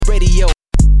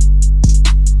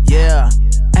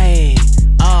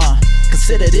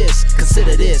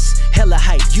consider this. Hella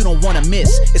hype, you don't wanna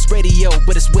miss. It's radio,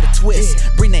 but it's with a twist.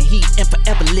 Bring the heat and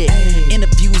forever lit.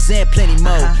 Interviews and plenty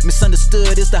more.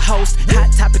 Misunderstood is the host.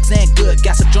 Hot topics and good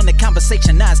gossip. Join the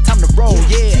conversation, now it's time to roll.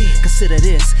 Yeah, consider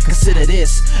this.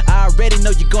 I already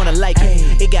know you're gonna like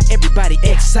it. It got everybody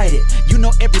excited. You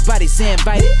know everybody's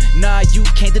invited. Nah, you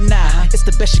can't deny. It's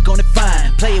the best you're gonna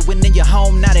find. Play it when in your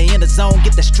home, now they in the zone.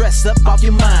 Get the stress up off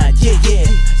your mind. Yeah.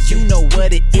 You know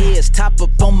what it is. Top up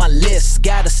on my list.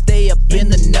 Gotta stay up in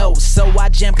the know. So I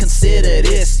jam, consider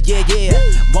this. Yeah.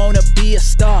 Wanna be a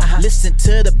star. Listen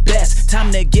to the best.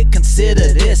 Time to get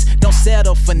consider this. Don't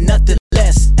settle for nothing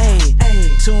less.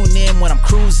 Tune in when I'm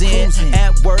cruising.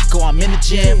 At work or I'm in the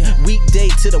gym. Weekday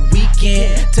to the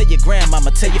weekend. Tell your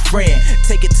grandmama, tell your friend.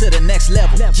 Take it to the next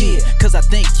level. Yeah, cause I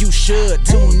think you should.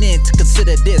 Tune in to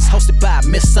consider this. Hosted by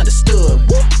Misunderstood.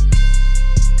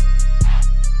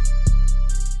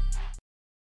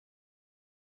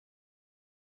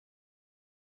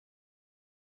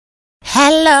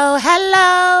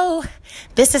 Hello.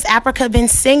 This is Africa been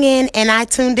singing, and I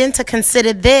tuned in to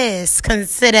consider this,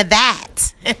 consider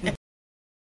that.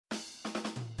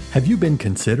 Have you been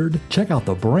considered? Check out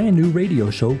the brand new radio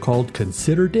show called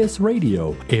Consider This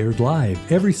Radio, aired live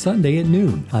every Sunday at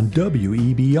noon on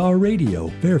WEBR Radio,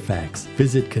 Fairfax.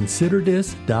 Visit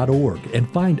considerthis.org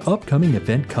and find upcoming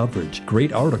event coverage,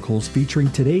 great articles featuring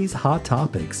today's hot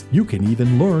topics. You can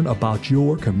even learn about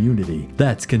your community.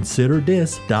 That's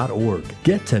considerthis.org.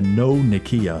 Get to know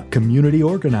Nakia, community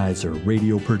organizer,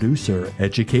 radio producer,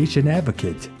 education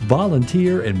advocate,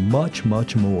 volunteer, and much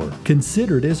more.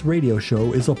 Consider This Radio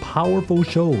Show is a powerful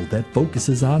show that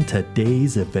focuses on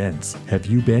today's events. Have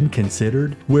you been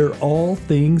considered? Where all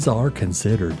things are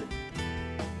considered.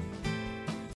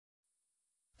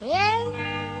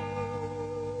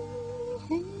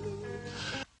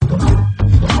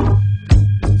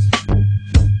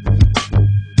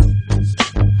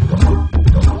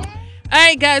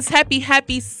 Alright guys,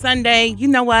 happy Sunday. You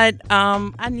know what?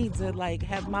 I need to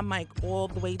have my mic all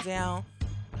the way down.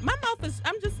 My mouth is,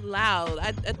 I'm just loud.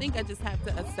 I think I just have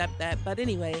to accept that. But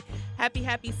anyway,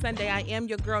 happy Sunday. I am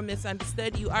your girl,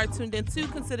 Misunderstood. You are tuned in to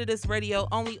Consider This Radio,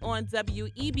 only on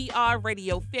WEBR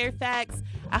Radio Fairfax.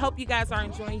 I hope you guys are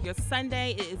enjoying your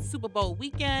Sunday. It is Super Bowl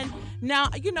weekend. Now,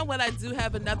 you know what? I do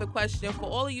have another question for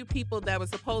all of you people that were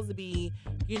supposed to be,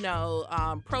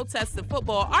 protesting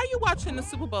football. Are you watching the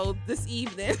Super Bowl this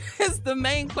evening? Is the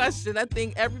main question I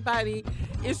think everybody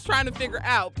is trying to figure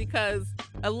out, because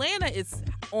Atlanta is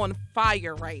on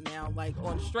fire right now,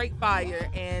 on straight fire,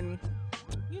 and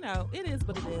it is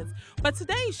what it is. But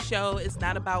today's show is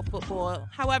not about football.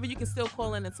 However, you can still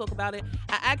call in and talk about it.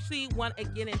 I actually want to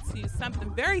get into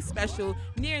something very special,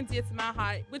 near and dear to my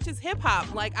heart, which is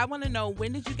hip-hop. I want to know,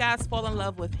 when did you guys fall in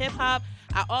love with hip-hop?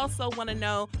 I also want to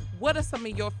know, what are some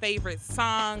of your favorite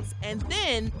songs? And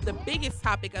then the biggest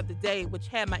topic of the day, which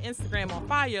had my Instagram on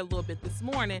fire a little bit this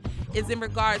morning, is in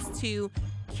regards to,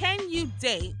 can you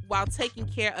date while taking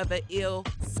care of an ill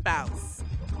spouse?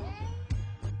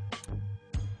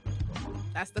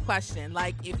 That's the question.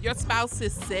 If your spouse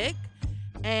is sick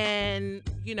and,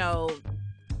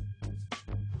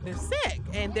 they're sick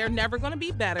and they're never going to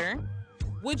be better,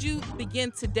 would you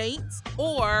begin to date,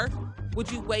 or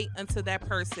would you wait until that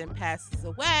person passes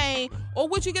away, or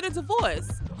would you get a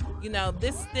divorce?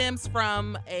 This stems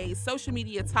from a social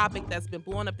media topic that's been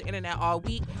blowing up the internet all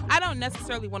week. I don't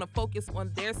necessarily want to focus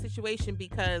on their situation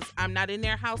because I'm not in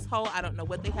their household. I don't know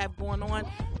what they have going on,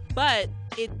 but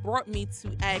it brought me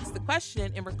to ask the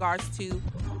question in regards to,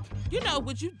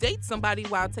 would you date somebody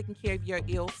while taking care of your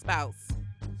ill spouse?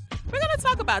 We're going to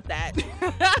talk about that.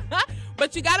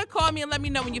 But you got to call me and let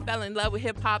me know when you fell in love with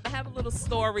hip-hop. I have a little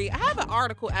story. I have an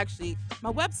article, actually.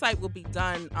 My website will be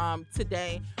done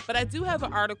today. But I do have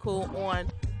an article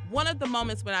on one of the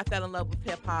moments when I fell in love with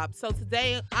hip-hop. So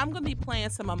today, I'm going to be playing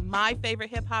some of my favorite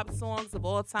hip-hop songs of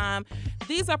all time.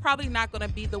 These are probably not going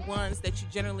to be the ones that you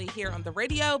generally hear on the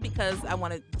radio, because I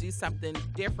want to do something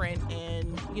different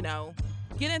and,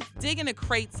 dig into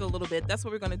crates a little bit. That's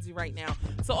what we're going to do right now.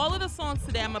 So all of the songs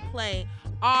today I'm going to play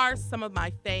are some of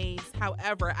my faves.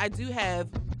 However, I do have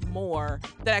more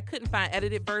that I couldn't find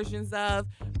edited versions of,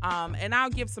 and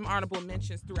I'll give some honorable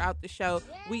mentions throughout the show.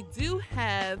 We do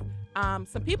have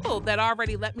some people that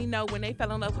already let me know when they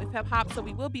fell in love with hip-hop, so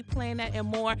we will be playing that and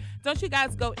more. Don't you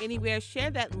guys go anywhere.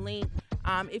 Share that link.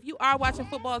 If you are watching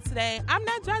football today, I'm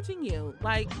not judging you.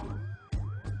 Let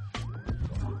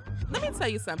me tell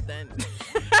you something.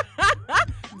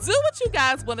 Do what you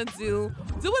guys want to do.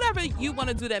 Do whatever you want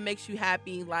to do that makes you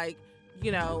happy. I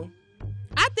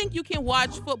think you can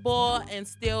watch football and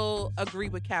still agree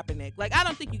with Kaepernick. I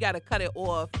don't think you got to cut it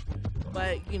off.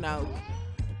 But,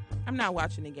 I'm not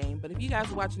watching the game, but if you guys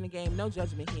are watching the game, no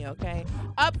judgment here, okay?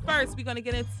 Up first, we're going to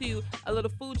get into a little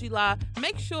Fuji Law.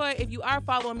 Make sure if you are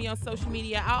following me on social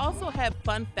media, I also have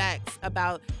fun facts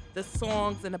about the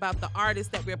songs and about the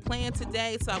artists that we're playing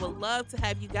today. So I would love to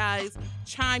have you guys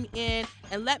chime in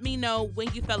and let me know when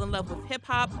you fell in love with hip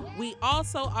hop. We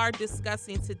also are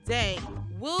discussing today,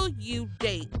 will you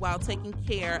date while taking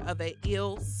care of an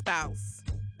ill spouse?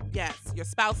 Yes, your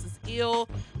spouse is ill.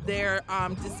 Their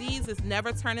disease is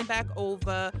never turning back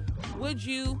over. Would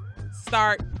you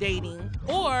start dating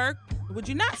or would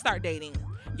you not start dating?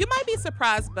 You might be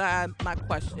surprised by my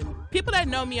question. People that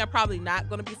know me are probably not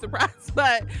going to be surprised,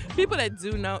 but people that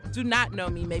do not know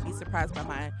me may be surprised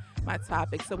by my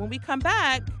topic. So when we come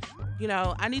back,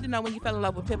 I need to know when you fell in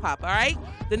love with hip hop, all right?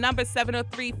 The number is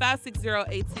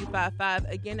 703-560-8255.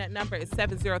 Again, that number is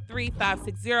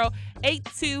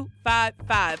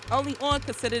 703-560-8255. Only on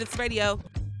Consider This Radio.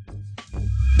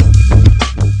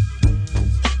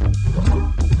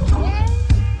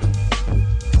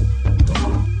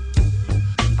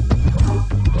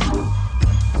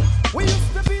 We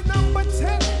used to be number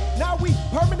 10, now we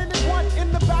permanently one.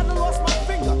 In the battle, lost my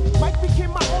finger. Mike became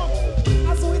my uncle.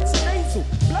 I saw it's your nasal.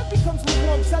 Blood becomes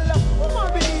lukewarm. Tell them, come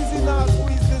on, be easy now.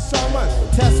 Squeeze this shaman.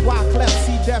 Test why cleft,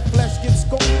 see that flesh get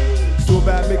scoped. So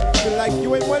bad, make you feel like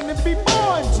you ain't wanting to be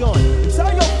born, John. And tell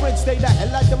your friends, stay the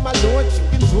hell out of my lord.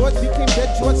 Chicken George became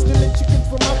dead George, stealing chickens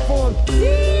from my farm.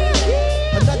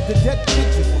 Another dead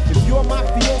pigeon. If you're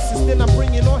mafiosis, then I'm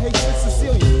bringing on Haitian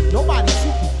Sicilian. Nobody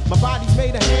shooting. My body's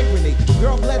made a hand grenade.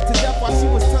 Girl bled to death while she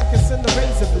was tongue-kissing the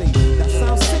razor blade. That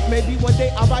sounds sick, maybe one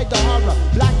day I'll write the horror.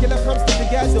 Blackula comes to the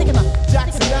ghetto.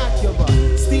 Jackson Acura.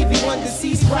 Stevie Wonder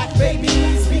sees crack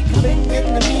babies becoming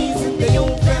enemies in their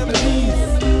own families.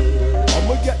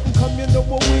 I'ma get them come, you know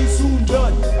what we soon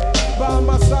done. By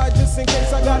my side just in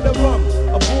case I got the rum.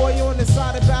 A boy on the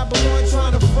side of Babylon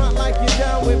trying to front like you're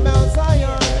down with Mount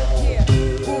Zion.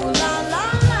 Ooh la la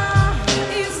la,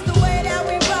 it's the way that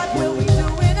we rock when we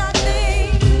doing our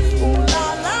thing. Ooh la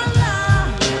la la,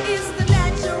 it's the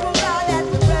natural law that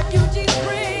the refugees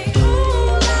bring. Ooh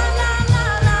la la la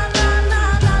la la la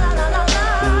la la la la.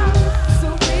 So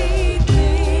we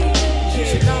think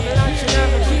you know that I should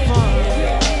never be fun.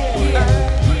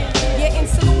 Yeah, in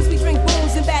saloons we drink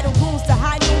booze and battle rooms to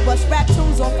high noon, bust rap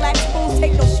tunes on flat spoons,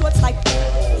 take no shorts like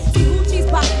see Gucci's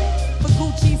pop.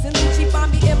 Gucci's and Lucci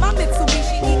find me in my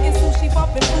Mitsubishi eating sushi,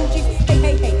 bumping Fuji.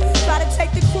 Hey, try to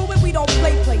take the crew and we don't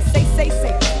play. Say,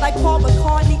 like Paul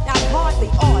McCartney, not hardly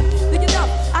on. Look it up,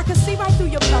 I can see right through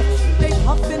your bluff. They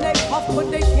huff and they puff,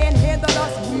 but they can't handle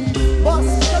us. We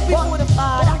bust, cause we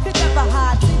mortified, I could never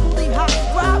hide. Singly hot,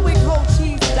 ride with cold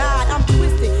cheese, died. I'm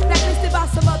twisted, blacklisted by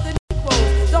some other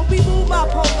Negroes. Don't remove my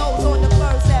polos on the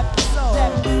first episode.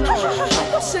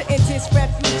 You shouldn't diss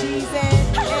refugees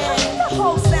and the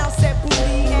whole sound set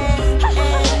booty and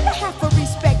have to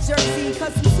respect Jersey,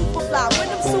 cause I'm super fly when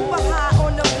I'm super high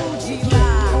on the Fuji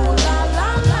line. Ooh la la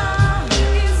la,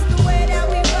 it's the way that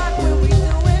we rock when we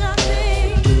doing our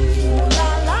thing. Ooh la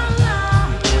la la,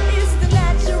 it's the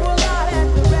natural law that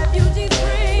the refugees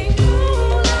bring.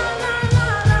 Ooh la la la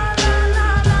la la la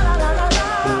la la la la.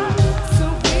 So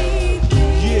we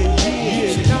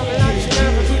think you know that I should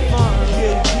never be fun.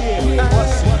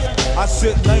 I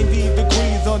sit 90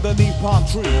 degrees underneath palm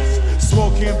trees,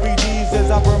 smoking BDs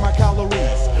as I burn my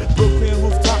calories. Brooklyn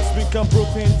rooftops become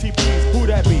Brooklyn TPs. Who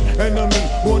that be? Enemy,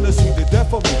 wanna see the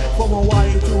death of me. From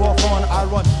Hawaii to Hawthorne, I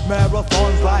run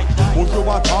marathons like Uju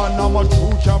Watan. I'm a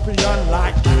true champion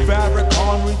like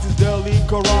Farrakhan reads his daily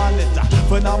Quran. It's a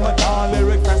phenomenon,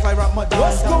 lyric fast like Ramadan.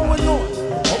 What's going on?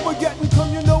 I'ma get and come,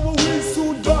 you know what we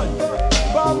soon done.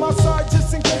 By my side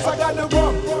just in case I got the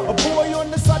rum. A boy on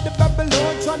the side of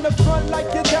Babylon trying to front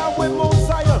like you're down with Mount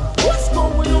Zion. What's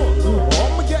going on?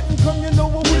 I'ma get and come, you know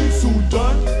what we soon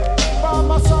done. By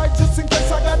my side just in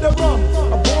case I got the rum.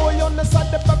 A boy on the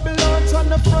side of Babylon trying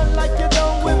to front like you're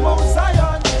down with Mount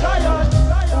Zion. Zion.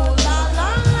 Ooh la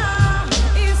la la,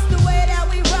 it's the way that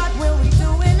we rock when we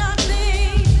doing our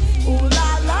thing. Ooh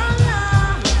la la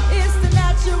la, it's the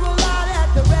natural law that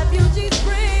the refugees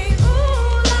bring.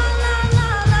 Ooh la la la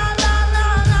la la la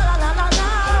la la la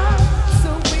la. So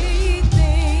we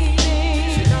think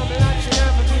you know that I should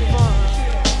never be fun.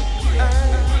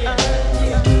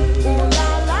 Ooh la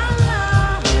la la,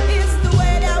 it's the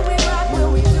way that we rock when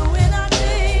we doing our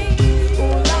thing.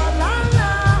 Ooh la la la,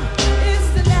 it's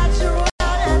the natural law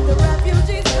that the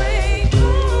refugees bring.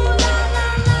 Ooh la la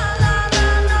la la la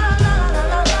la la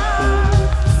la la.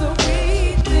 So we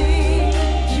think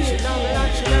you know that I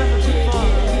should never be fun.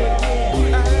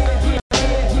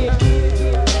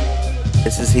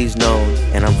 This is He's Known,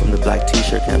 and I'm from the Black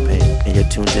T-Shirt campaign, and you're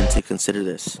tuned in to Consider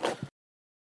This.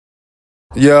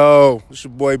 Yo, it's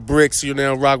your boy Bricks. You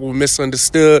now rock with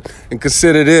Misunderstood. And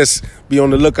consider this. Be on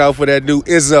the lookout for that new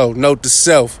Izzo. Note to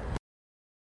self.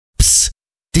 Psst.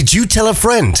 Did you tell a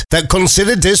friend that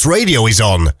Consider This Radio is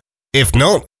on? If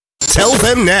not, tell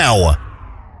them now.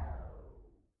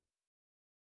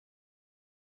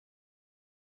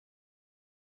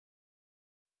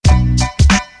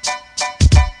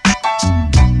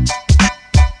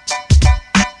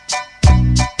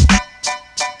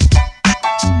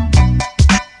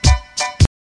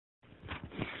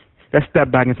 Let's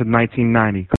step back into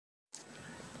 1990.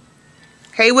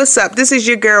 Hey, what's up? This is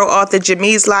your girl, author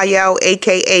Jamise Lyell,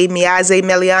 a.k.a. Miaze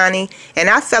Meliani, and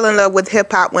I fell in love with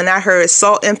hip-hop when I heard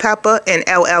Salt and Pepper and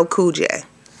LL Cool J.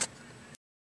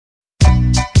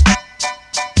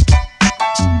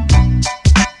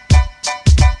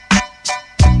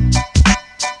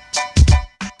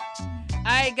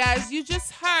 Alright guys, you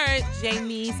just heard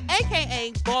Jamise,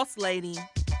 aka Boss Lady,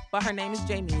 but her name is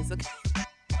Jamise, okay?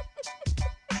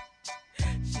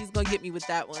 She's gonna get me with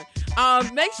that one.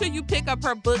 Make sure you pick up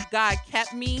her book, God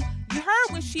Kept Me. You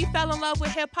heard when she fell in love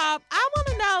with hip hop. I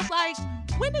wanna know, like,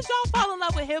 when did y'all fall in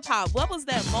love with hip hop? What was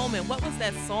that moment? What was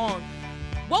that song?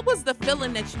 What was the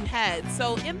feeling that you had?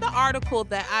 So in the article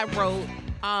that I wrote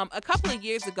a couple of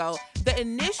years ago,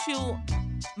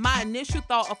 my initial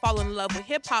thought of falling in love with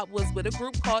hip hop was with a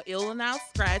group called Ill and Out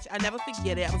Scratch. I never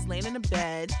forget it. I was laying in the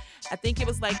bed. I think it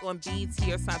was like on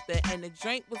BT or something, and the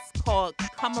drink was called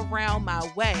Come Around My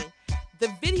Way. The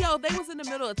video, they was in the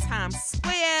middle of Times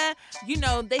Square. You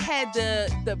know, they had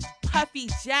the puffy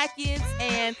jackets,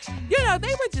 and you know, they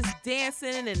were just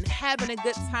dancing and having a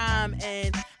good time.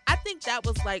 And I think that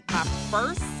was like my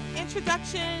first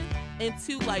introduction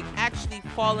into like actually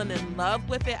falling in love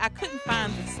with it. I couldn't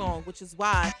find the song, which is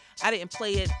why I didn't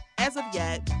play it as of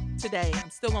yet today. I'm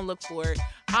still gonna look for it.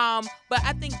 But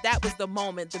I think that was the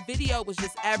moment. The video was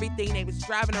just everything. They was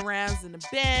driving around in the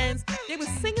Benz. They was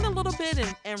singing a little bit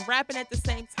and rapping at the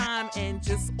same time, and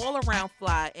just all around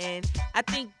fly. And I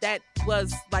think that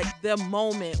was like the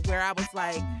moment where I was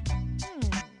like,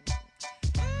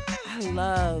 I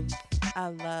love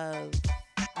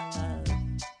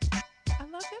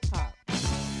hip hop.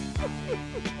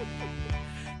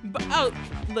 But oh,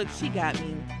 look, she got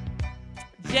me.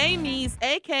 Jamise,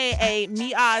 aka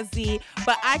Miaze,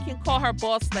 but I can call her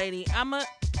Boss Lady. I'm gonna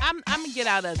get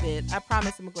out of it. I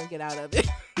promise I'm gonna get out of it.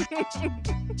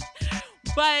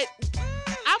 But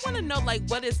I want to know, like,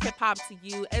 what is hip hop to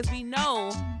you? As we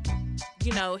know,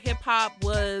 you know, hip hop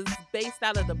was based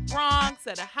out of the Bronx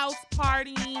at a house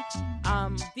party.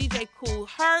 DJ Kool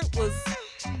Herc was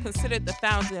considered the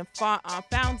founding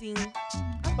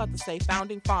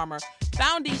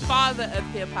father of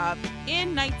hip hop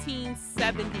in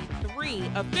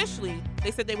 1973. Officially,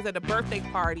 they said they was at a birthday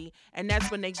party, and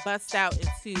that's when they bust out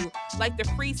into like the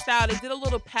freestyle. They did a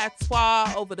little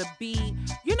patois over the beat.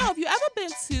 You know, if you ever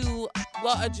been to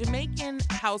a Jamaican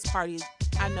house party,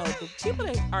 I know the people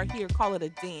that are here call it a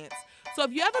dance. So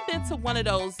if you ever been to one of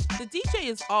those, the DJ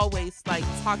is always like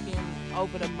talking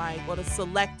over the mic, or the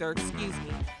selector, excuse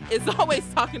me, is always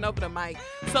talking over the mic.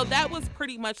 So that was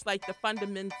pretty much like the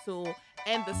fundamental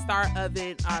and the start of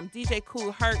it. DJ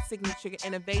Kool Herc's signature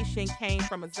innovation came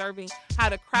from observing how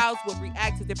the crowds would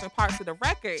react to different parts of the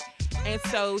record. And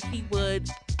so he would,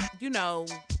 you know,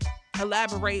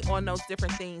 elaborate on those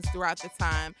different things throughout the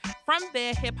time. From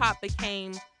there, hip hop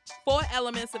became 4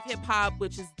 elements of hip hop,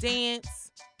 which is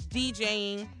dance,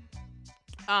 DJing,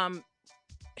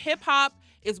 hip hop,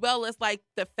 as well as like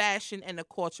the fashion and the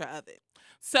culture of it.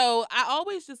 So I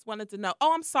always just wanted to know,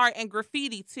 and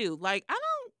graffiti too. Like,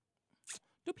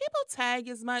 do people tag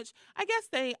as much? I guess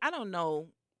I don't know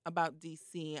about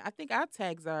DC. I think our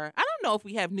tags I don't know if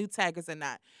we have new taggers or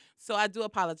not. So I do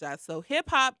apologize. So hip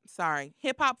hop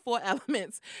 4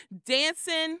 elements: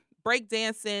 dancing, break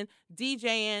dancing,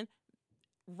 DJing,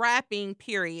 rapping,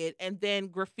 period, and then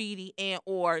graffiti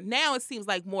or now it seems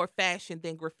like more fashion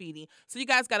than graffiti. So you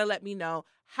guys got to let me know,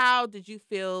 how did you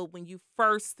feel when you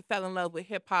first fell in love with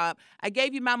hip hop? I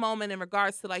gave you my moment in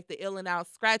regards to like the Ill and Out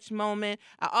Scratch moment.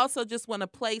 I also just want to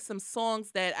play some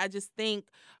songs that I just think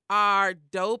are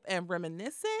dope and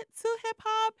reminiscent to hip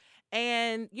hop.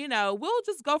 And, you know, we'll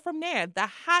just go from there. The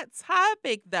hot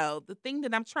topic, though, the thing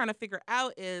that I'm trying to figure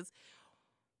out is,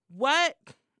 what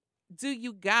do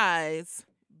you guys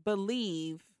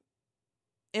believe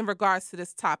in regards to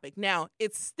this topic? Now,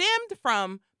 it stemmed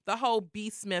from the whole B.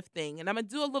 Smith thing, and I'm going to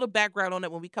do a little background on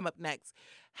it when we come up next.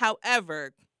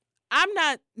 However, I'm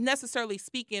not necessarily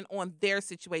speaking on their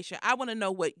situation. I want to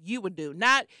know what you would do.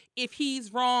 Not if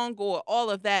he's wrong or all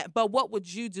of that, but what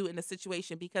would you do in the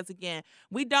situation? Because, again,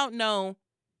 we don't know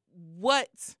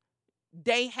what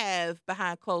they have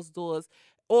behind closed doors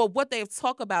or what they've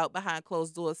talked about behind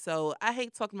closed doors. So I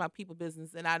hate talking about people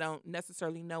business and I don't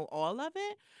necessarily know all of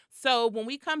it. So when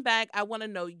we come back, I want to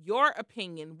know your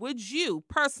opinion. Would you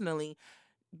personally,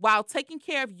 while taking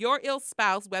care of your ill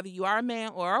spouse, whether you are a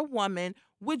man or a woman,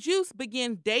 would you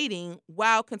begin dating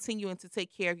while continuing to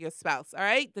take care of your spouse? All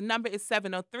right. The number is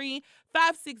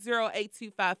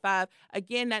 703-560-8255.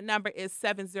 Again, that number is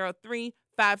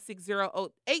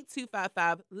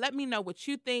 703-560-8255. Let me know what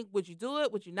you think. Would you do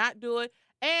it? Would you not do it?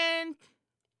 And,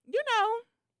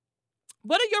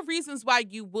 what are your reasons why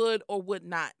you would or would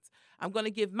not? I'm going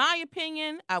to give my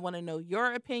opinion. I want to know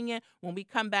your opinion. When we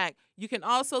come back, you can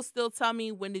also still tell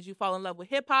me, when did you fall in love with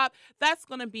hip hop? That's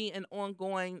going to be an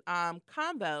ongoing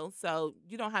combo. So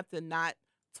you don't have to not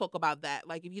talk about that.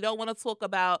 Like, if you don't want to talk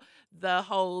about the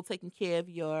whole taking care of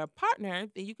your partner,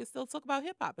 then you can still talk about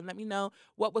hip hop and let me know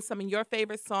what was some of your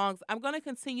favorite songs. I'm going to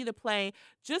continue to play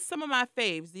just some of my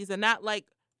faves. These are not like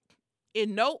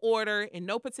in no order, in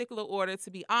no particular order.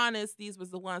 To be honest, these was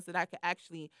the ones that I could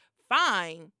actually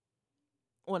find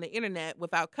on the internet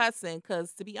without cussing,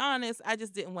 because to be honest, I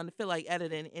just didn't want to feel like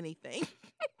editing anything.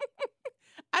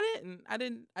 I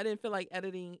didn't feel like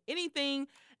editing anything,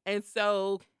 and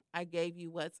so I gave you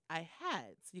what I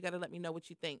had. So you got to let me know what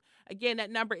you think. Again, that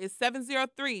number is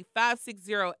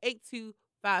 703-560-8255.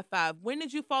 When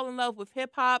did you fall in love with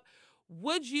hip hop?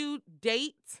 Would you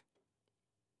date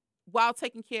while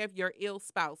taking care of your ill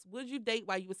spouse? Would you date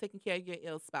while you were taking care of your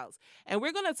ill spouse? And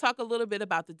we're going to talk a little bit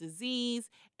about the disease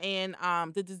and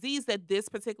the disease that this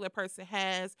particular person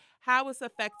has, how it's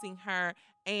affecting her,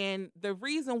 and the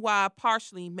reason why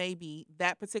partially maybe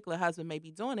that particular husband may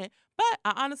be doing it. But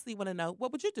I honestly want to know,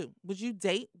 what would you do? Would you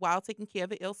date while taking care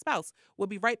of an ill spouse? We'll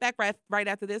be right back right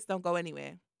after this. Don't go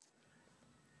anywhere.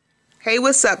 Hey,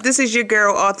 what's up? This is your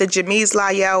girl, author Jamise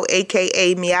Lyell,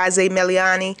 a.k.a. Miaze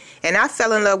Meliani, and I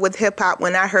fell in love with hip-hop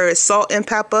when I heard Salt and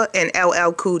Pepper and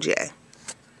LL Cool J.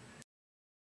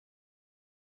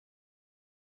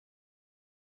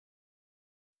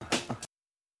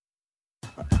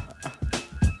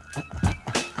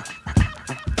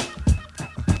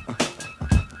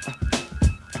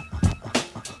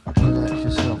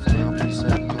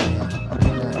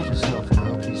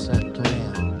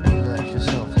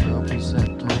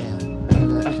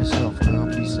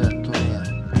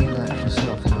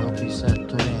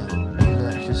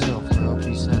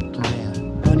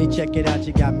 Check it out,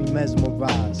 you got me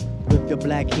mesmerized with your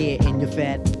black hair and your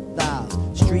fat thighs.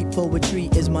 Street poetry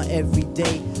is my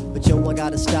everyday, but yo, I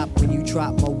gotta stop when you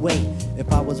drop my weight.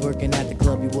 If I was working at the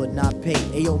club, you would not pay.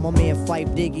 Ayo, my man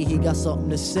Phife Diggy, he got something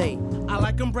to say. I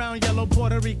like him brown, yellow,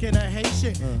 Puerto Rican, or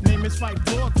Haitian. Name is Phife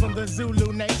Dog from the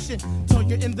Zulu Nation. Told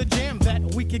you in the jam that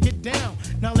we could get down.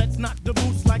 Now let's knock the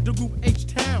boots like the group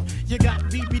H-Town. You got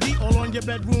BBD all on your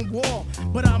bedroom wall,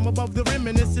 but I'm above the rim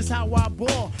and this is how I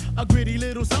ball. A gritty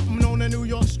little something on the New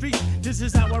York street. This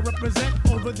is how I represent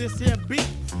over this here beat.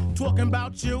 Talking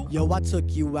about you. Yo, I took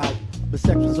you out, but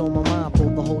sex was on my mind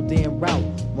for the whole damn route.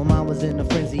 My mind was in a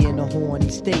frenzy in a horny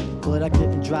state, but I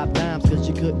couldn't drop dimes cause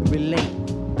you couldn't relate.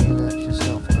 Relax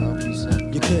yourself, girl, be set.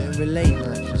 You couldn't relate.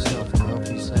 Relax yourself, girl,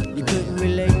 be set. You couldn't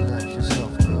relate. Relax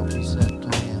yourself, girl, be set.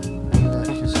 Relax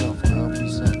yourself, girl, be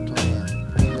set.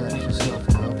 Relax yourself,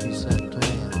 girl, be set.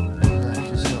 Relax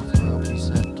yourself, girl, be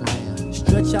set.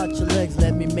 Stretch out your legs,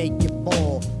 let me make you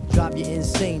ball. Drive you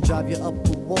insane, drive you up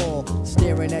the wall.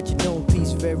 Staring at your dome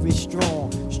piece, very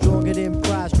strong. Stronger than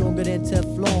pride, stronger than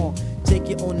Teflon. Take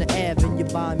you on the Ave and you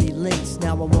buy me links.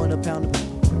 Now I want a pound of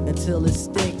until it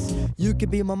stinks. You could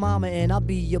be my mama and I'll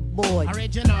be your boy.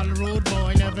 Original rude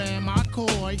boy, never am I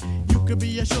coy. You could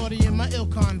be a shorty in my ill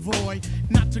convoy.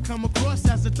 Not to come across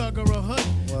as a thug or a hood.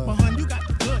 But hun, you got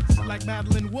the goods, like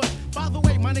Madeline Wood. By the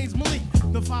way, my name's Malik,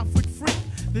 the 5-foot freak.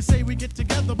 They say we get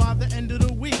together by the end of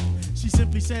the week. She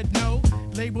simply said no,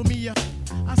 label me a.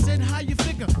 I said, how you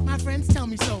figure? My friends tell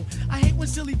me so. I hate when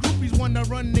silly groupies wanna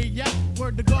run their yacht.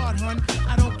 Word to God, hun,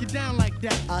 I don't get down like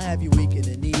that. I'll have you weak in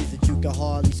the knees that you can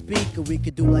hardly speak. Or we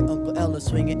could do like Uncle Ella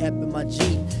swinging up in my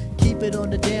Jeep. Keep it on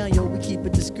the down, yo, we keep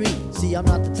it discreet. See, I'm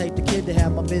not the type of kid to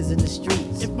have my biz in the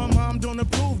streets. If my mom don't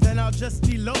approve, then I'll just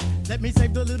elope. Let me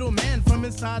save the little man from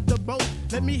inside the boat.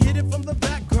 Let me hit it from the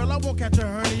back, girl, I won't catch a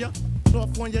hernia.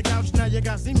 Off on your couch, now you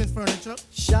got Siemens furniture.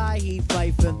 Shaheed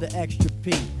Phife and the Extra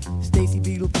P. Stacy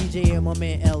Beetle, PJ, and my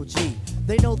man LG.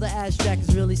 They know the abstract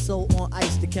is really so on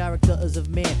ice. The character is of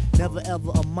man, never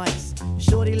ever a mice.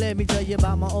 Shorty, let me tell you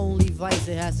about my only vice.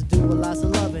 It has to do with lots of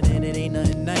loving, and it ain't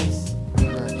nothing nice.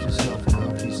 Relax yourself,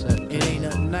 girl, be set. It ain't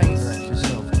nothing nice. Relax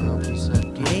yourself, girl, be set.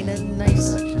 It ain't nothing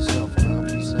nice. Relax yourself, girl,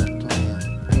 be set.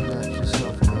 Relax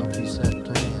yourself, girl, be set.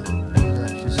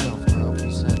 Relax yourself, girl, be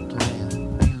set.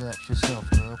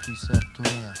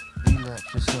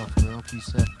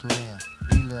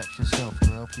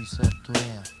 preset to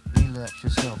air. Relax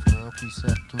yourself, girl,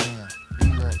 preset to air.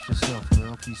 Relax yourself,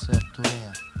 girl, preset to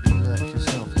air. Relax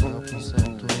yourself, girl,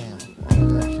 preset to air.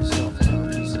 Relax yourself, girl,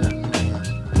 preset to air.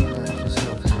 Relax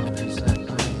yourself, girl, preset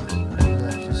to air.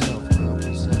 Relax yourself, girl,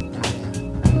 preset to air.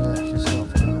 Relax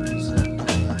yourself, girl, preset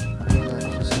to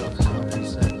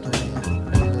air.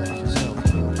 Relax yourself,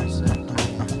 girl, preset to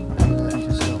air. Relax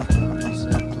yourself, girl,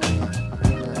 preset to air.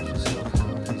 Relax yourself,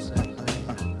 girl, preset to air. Relax yourself, girl, preset to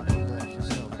air.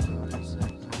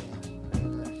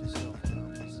 Relax yourself, girl,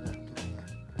 preset to air.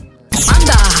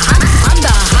 I'm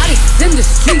the hottest in the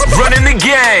street. Running the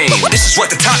game. This is what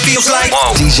the top feels like.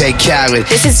 Whoa. DJ Khaled.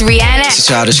 This is Rihanna. This is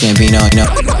Childish Gambino. You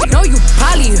know you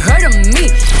probably heard of me.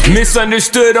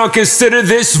 Misunderstood on Consider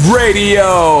This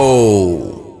Radio.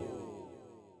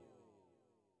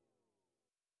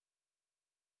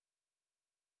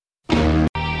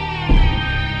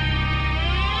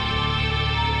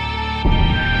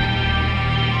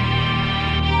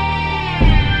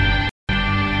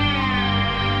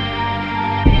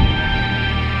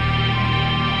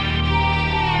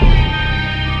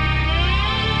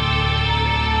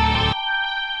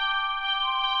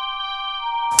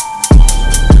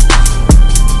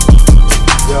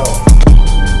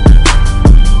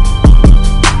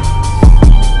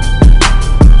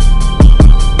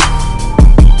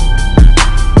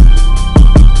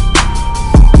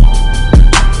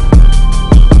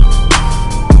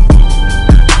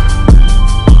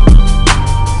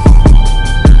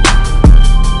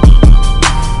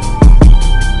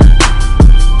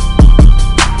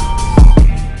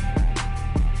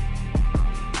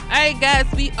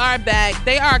 Back.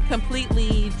 They are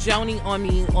completely joning on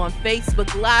me on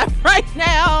Facebook Live right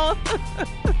now.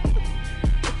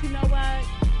 But you know what?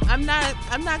 I'm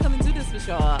not gonna do this with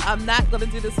y'all. I'm not gonna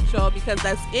do this with y'all because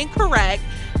that's incorrect.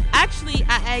 Actually,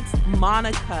 I asked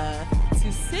Monica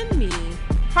to send me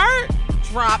her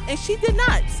drop and she did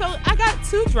not. So I got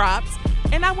 2 drops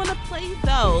and I want to play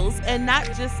those and not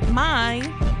just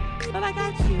mine. But I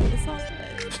got you. It's all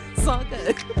good. It's all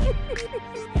good.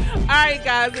 All right,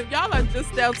 guys, if y'all are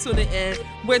just now tuning in,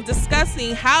 we're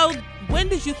discussing when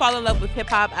did you fall in love with hip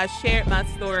hop? I shared my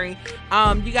story.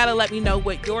 You got to let me know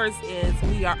what yours is.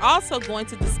 We are also going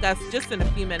to discuss just in a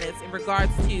few minutes in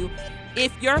regards to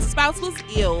if your spouse was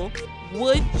ill,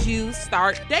 would you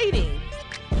start dating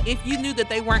if you knew that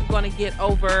they weren't going to get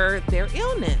over their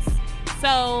illness?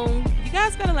 So you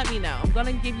guys got to let me know. I'm going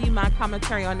to give you my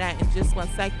commentary on that in just 1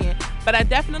 second. But I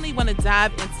definitely want to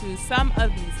dive into some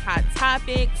of these hot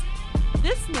topics.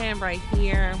 This man right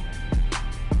here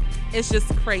is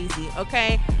just crazy,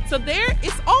 okay? So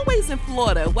it's always in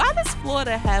Florida. Why does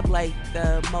Florida have like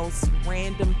the most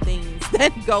random things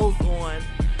that goes on?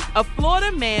 A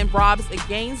Florida man robs a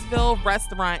Gainesville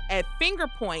restaurant at finger,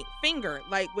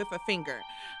 like with a finger.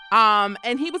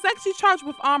 And he was actually charged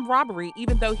with armed robbery,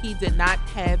 even though he did not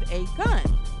have a gun.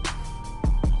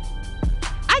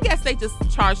 I guess they just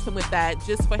charged him with that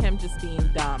just for him just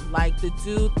being dumb. Like the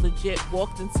dude legit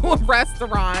walked into a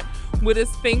restaurant with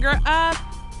his finger up,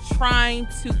 trying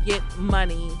to get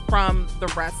money from the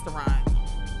restaurant.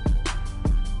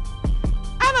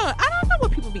 I don't know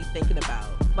what people be thinking about.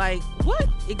 Like, what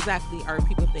exactly are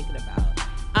people thinking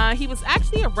about? He was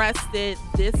actually arrested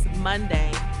this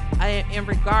Monday in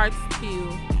regards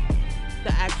to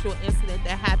the actual incident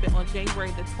that happened on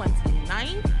January the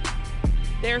 29th.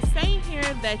 They're saying here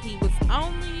that he was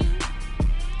only...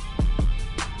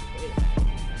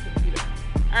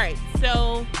 All right,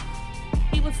 so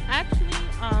he was actually...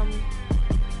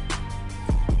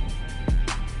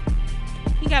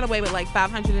 he got away with like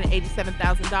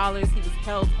 $587,000. He was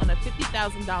held on a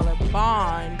 $50,000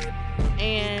 bond.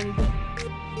 And,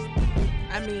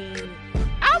 I mean,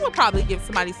 I would probably give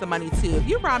somebody some money too. If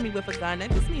you rob me with a gun, that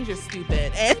just means you're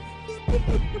stupid. And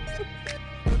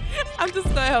I'm just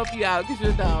gonna help you out because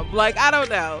you're dumb. Like, I don't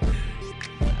know.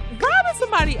 Robbing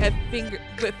somebody at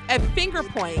finger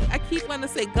point. I keep wanting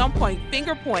to say gunpoint,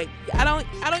 finger point. I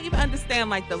don't even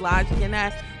understand like the logic in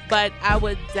that, but I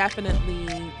would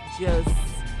definitely just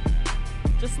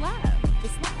laugh.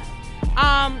 Just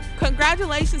laugh.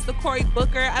 Congratulations to Cory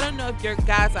Booker. I don't know if your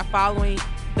guys are following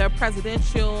the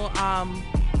presidential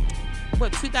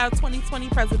 2020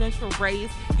 presidential race.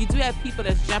 You do have people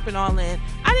that's jumping all in.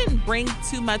 I didn't bring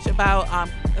too much about I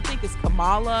think it's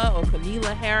Kamala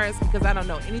Harris because I don't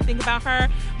know anything about her,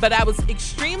 but I was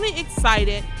extremely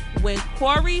excited when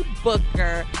Cory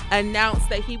Booker announced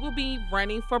that he will be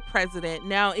running for president.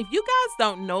 Now, if you guys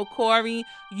don't know Cory,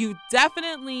 you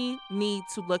definitely need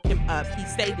to look him up. He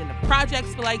stayed in the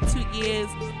projects for like 2 years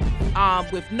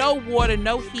with no water,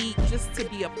 no heat, just to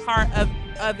be a part of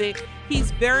it.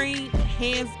 He's very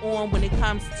hands-on when it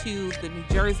comes to the New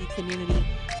Jersey community.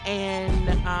 And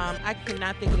I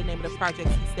cannot think of the name of the project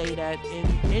he stayed at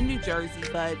in New Jersey,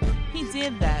 but he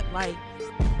did that. Like,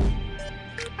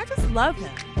 I just love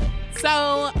him.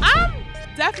 So I'm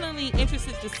definitely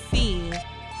interested to see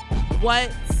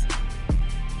what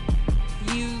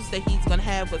views that he's going to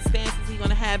have, what stances he's going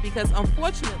to have, because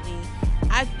unfortunately,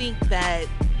 I think that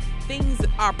things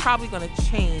are probably going to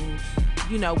change,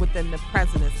 you know, within the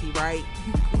presidency, right?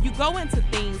 You go into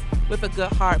things with a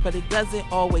good heart, but it doesn't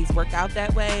always work out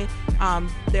that way.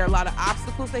 There are a lot of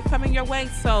obstacles that come in your way.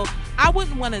 So I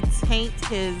wouldn't want to taint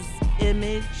his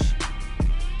image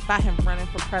by him running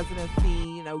for presidency,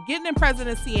 you know, getting in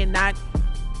presidency and not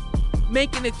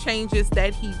making the changes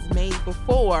that he's made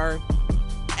before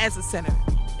as a senator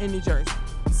in New Jersey.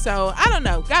 So I don't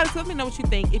know. Guys, let me know what you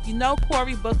think. If you know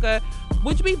Cory Booker,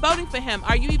 would you be voting for him?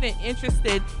 Are you even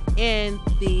interested in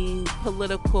the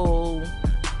political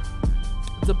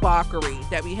debauchery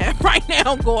that we have right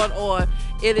now going on?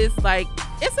 It is like,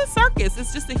 it's a circus.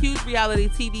 It's just a huge reality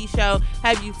TV show.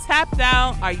 Have you tapped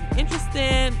out? Are you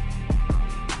interested?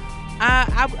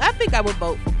 I think I would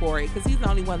vote for Cory because he's the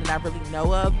only one that I really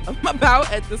know of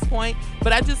about at this point.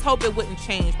 But I just hope it wouldn't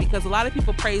change, because a lot of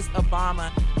people praised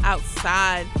Obama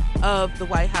outside of the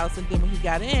White House, and then when he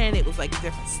got in, it was like a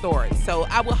different story. So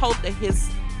I would hope that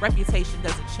his reputation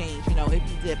doesn't change, you know, if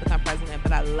he did become president.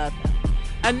 But I love him.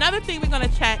 Another thing we're going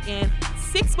to chat in,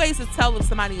 6 ways to tell if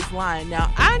somebody is lying.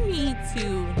 Now, I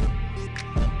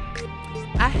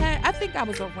think I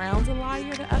was around a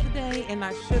liar the other day, and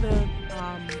I should have,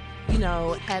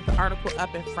 had the article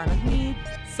up in front of me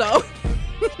so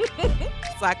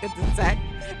I could detect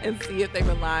and see if they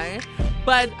were lying.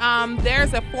 But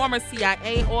there's a former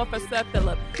CIA officer,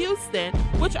 Philip Houston,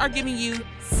 which are giving you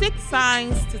 6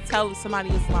 signs to tell if somebody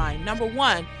is lying. Number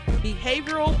 1,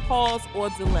 behavioral pause or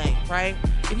delay, right?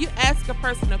 If you ask a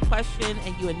person a question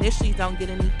and you initially don't get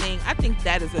anything, I think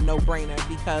that is a no-brainer,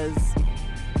 because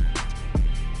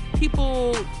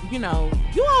people,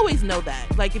 you always know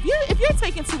that. Like, if you're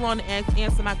taking too long to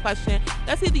answer my question,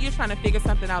 that's either you're trying to figure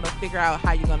something out or figure out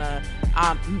how you're gonna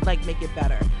make it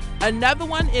better. Another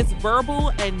one is verbal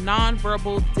and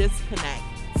nonverbal disconnect.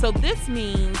 So this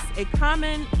means a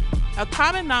common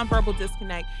nonverbal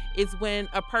disconnect is when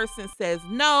a person says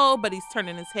no, but he's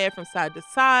turning his head from side to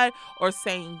side, or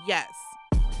saying yes.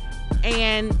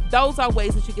 And those are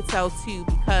ways that you can tell too,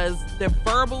 because their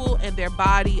verbal and their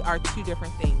body are 2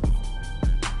 different things.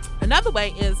 Another way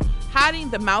is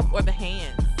hiding the mouth or the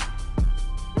hands.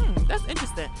 That's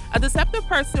interesting. A deceptive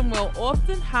person will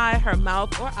often hide her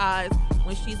mouth or eyes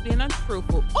when she's being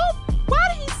untruthful. Oh, why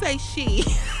did he say she?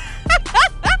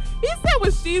 He said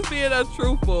when she's being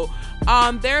untruthful.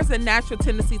 There's a natural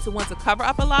tendency to want to cover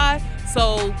up a lie.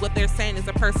 So what they're saying is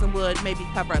a person would maybe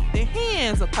cover up their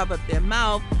hands or cover up their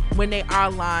mouth when they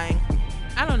are lying.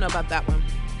 I don't know about that one.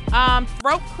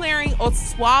 Throat clearing or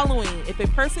swallowing. If a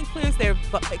person clears their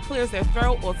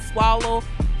throat or swallow,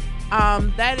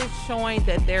 that is showing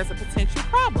that there's a potential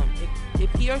problem.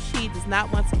 If he or she does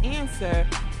not want to answer,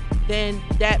 then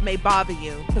that may bother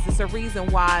you, because it's a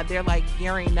reason why they're like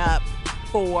gearing up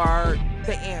for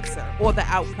the answer or the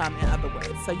outcome, in other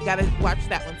words. So you got to watch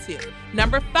that one too.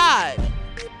 Number 5,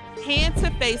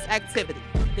 hand-to-face activity.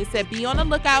 They said be on the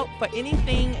lookout for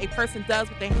anything a person does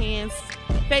with their hands,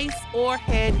 face, or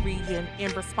head region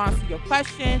in response to your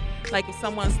question. Like if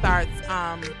someone starts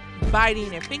biting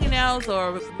their fingernails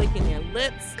or licking their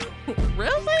lips.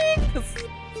 Really? Because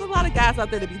there's a lot of guys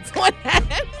out there that be doing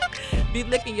that. Be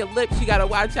licking your lips. You got to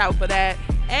watch out for that.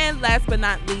 And last but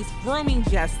not least, grooming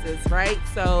gestures, right?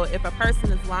 So if a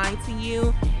person is lying to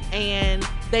you and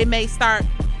they may start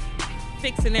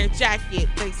fixing their jacket,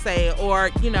 they say, or,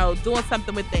 doing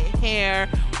something with their hair,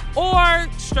 or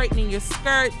straightening your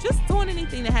skirt, just doing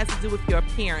anything that has to do with your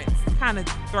appearance to kind of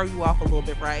throw you off a little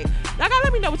bit, right? Now,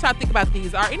 let me know what y'all think about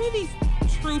these. Are any of these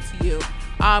true to you?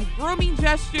 Grooming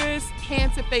gestures,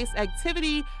 hand-to-face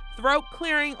activity, throat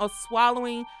clearing or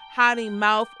swallowing, hiding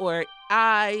mouth or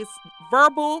eyes,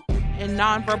 verbal and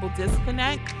nonverbal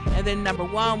disconnect. And then number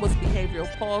 1 was behavioral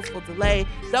pause or delay.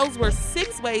 Those were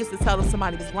 6 ways to tell if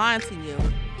somebody was lying to you.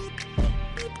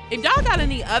 If y'all got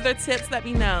any other tips, let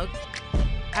me know.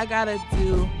 You got a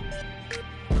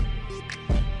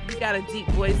deep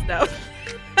voice though.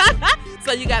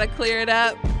 So you gotta clear it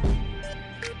up.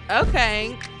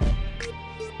 Okay.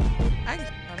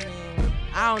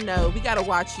 I don't know. We gotta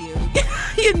watch you.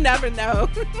 You never know.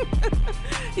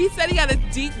 He said he got a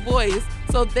deep voice,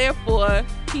 so therefore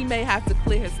he may have to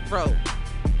clear his throat.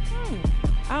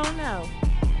 I don't know.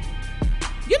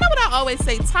 You know what I always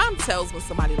say? Time tells when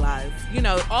somebody lies. You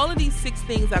know, all of these 6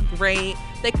 things are great.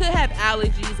 They could have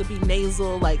allergies or be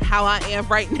nasal, like how I am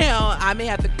right now. I may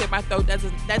have to clear my throat.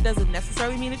 That doesn't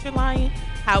necessarily mean that you're lying.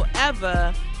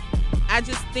 However, I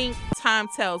just think time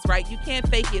tells, right? You can't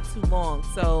fake it too long.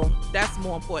 So that's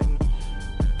more important.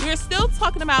 We're still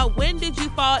talking about when did you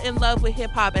fall in love with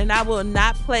hip hop, and I will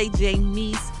not play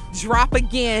Jamie's drop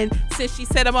again since she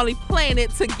said I'm only playing it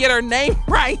to get her name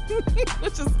right,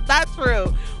 which is not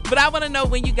true. But I want to know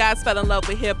when you guys fell in love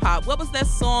with hip hop. What was that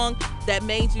song that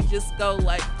made you just go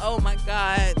like, oh my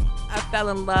God, I fell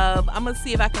in love? I'm going to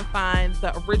see if I can find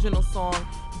the original song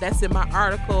that's in my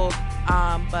article.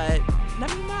 But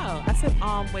let me know. I said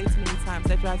way too many times.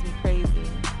 That drives me crazy.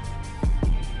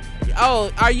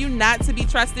 Oh, are you not to be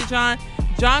trusted, John?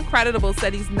 John Creditable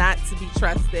said he's not to be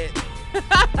trusted.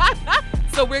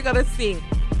 So we're going to see.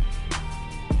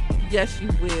 Yes, you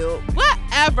will.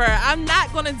 Whatever. I'm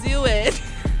not going to do it.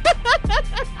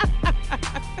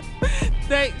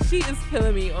 She is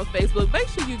killing me on Facebook. Make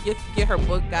sure you get her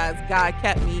book, guys. God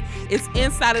Kept Me. It's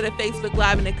inside of the Facebook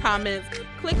Live in the comments.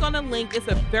 Click on the link. It's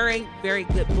a very, very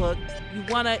good book. You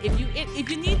wanna, if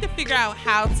you need to figure out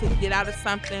how to get out of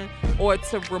something or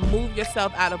to remove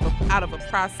yourself out of a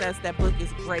process, that book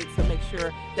is great. So make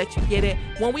sure that you get it.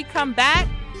 When we come back,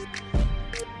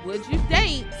 would you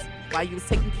date while you was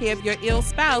taking care of your ill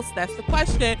spouse? That's the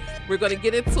question. We're gonna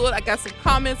get into it. I got some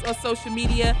comments on social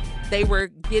media. They were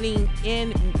getting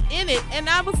in it, and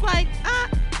I was like, I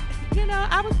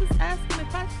was just asking a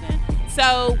question.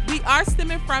 So we are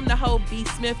stemming from the whole B.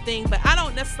 Smith thing, but I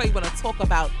don't necessarily want to talk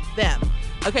about them.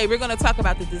 Okay, we're going to talk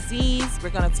about the disease.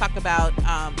 We're going to talk about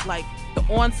like the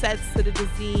onsets to the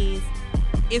disease.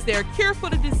 Is there a cure for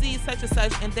the disease, such and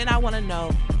such? And then I want to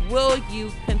know, will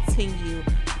you continue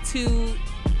to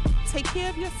take care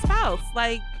of your spouse?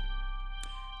 Like,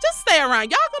 just stay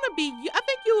around. I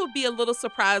think you will be a little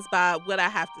surprised by what I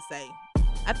have to say.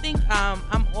 I think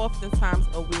I'm oftentimes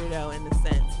a weirdo in a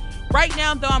sense. Right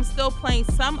now, though, I'm still playing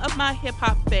some of my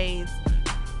hip-hop faves.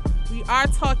 We are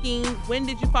talking, when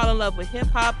did you fall in love with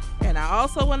hip-hop? And I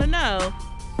also want to know,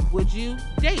 would you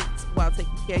date while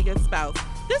taking care of your spouse?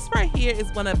 This right here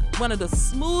is one of the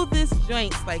smoothest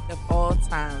joints, like, of all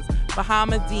times.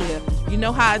 Bahamadia, you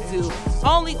know how I do.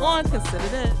 Only on Consider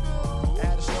This.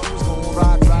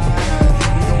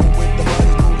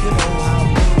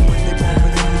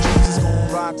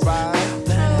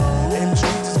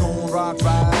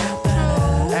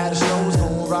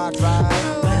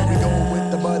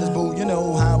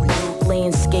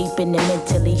 Landscaping and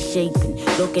mentally shaping.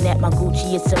 Looking at my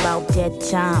Gucci, it's about that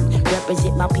time.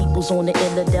 Represent my peoples on the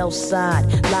Illidale side.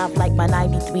 Live like my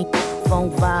 93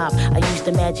 phone vibe. I used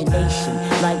imagination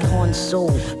like Han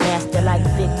Solo. Master like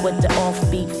Vic with the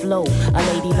offbeat flow. A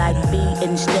lady like B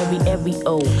in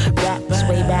stereo. Raps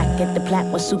way back at the plat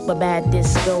was super bad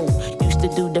disco. Used to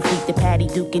do the freak, the Patty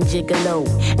Duke and Gigolo.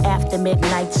 After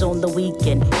midnights on the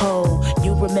weekend. Oh,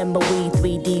 you remember we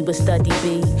 3D with Study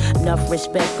B. Enough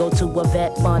respect go to a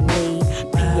vet money.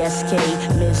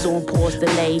 PSK, Miz on pause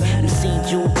delay. You see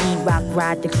Jewel T-Rock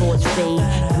ride the chords fade.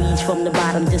 Breeze from the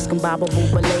bottom,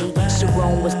 discombobable belay.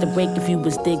 Sharon was the break if you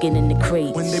was digging in the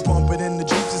crates. When they pump it in the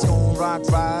Jeeps, it's gon' rock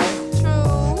right.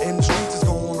 True. In the streets, it's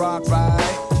gon' rock right.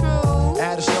 True.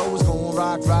 At a show, it's gon'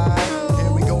 rock right. True.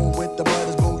 Here we go with the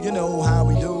butters, boo, you know how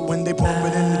we do. When they pump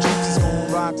it in the Jeeps, it's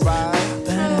gon' rock right.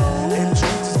 In the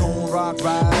streets, it's gon' rock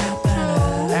right.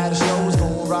 At a show, it's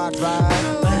gon' rock right.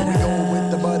 Here we go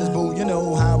with the butters, boo, you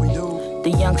know how we do. The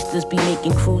youngsters be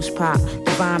making cruise pop.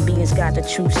 Divine beings got the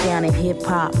true sound in hip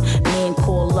hop. Men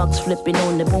call Lux flipping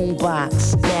on the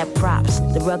boombox. Mad props,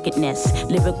 the ruggedness,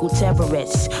 lyrical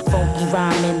terrorists. Funky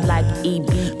rhyming like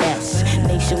EBS.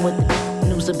 Nation with the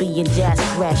news of being jazz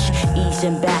fresh.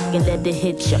 Easing back and let it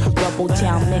hit ya. Rubble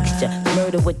town mixture.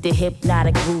 Murder with the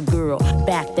hypnotic groove girl.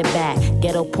 Back to back,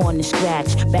 ghetto porn and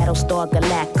scratch. Battlestar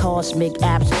Galact, cosmic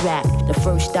abstract. The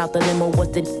first out the limo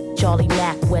was the Charlie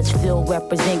Mack, Westfield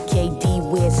represent KD,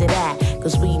 where's it at?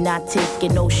 Cause we not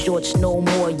taking no shorts no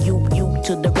more. You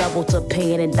to the rebel to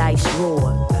pain and dice roar.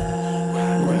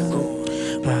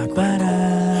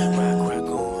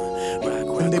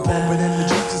 When they pump it in the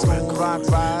Jeeps, it's gon' rock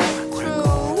right.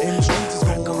 In the streets, it's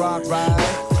gon' rock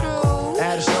right.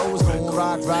 At a show, it's gon'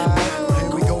 rock right.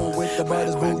 Here we go with the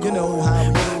butters, boo, you know how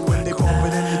we do. When they pump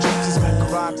it in the Jeeps, it's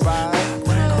gon' rock right.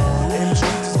 In the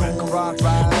streets, it's gon' rock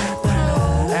right.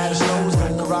 At a show, it's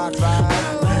gon' rock right.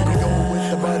 Here we go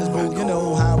with the butters, boo, you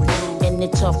know how we do. And the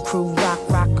tough crew rock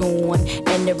on.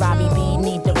 And the Robbie B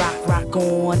need the rock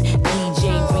on. DJ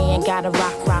Ren got gotta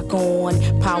rock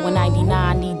on. Power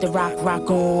 99, need the rock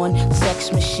on.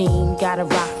 Sex Machine, gotta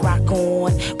rock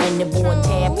on. When the board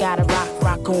tab, gotta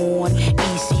rock on.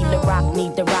 EC the rock,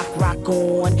 need the rock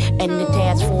on. And the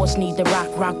task force need the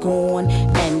rock on.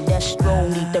 And Destro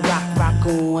need the rock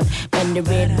on. And the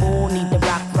Red Bull need the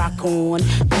rock on.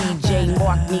 DJ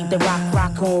Mark need the rock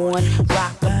on.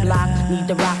 Rock the block, need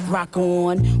the rock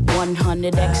on.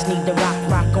 100X need the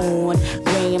rock on.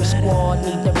 Ram Squad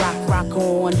need the rock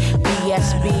on.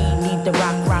 BSB need the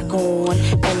rock on.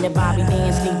 And the Bobby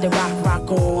Dance need the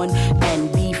rock on.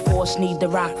 And B-Force need the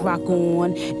rock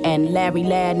on. And Larry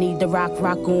Ladd need the rock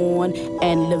on.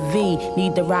 And Levy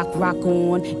need the rock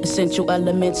on. Essential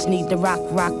Elements need the rock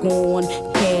on.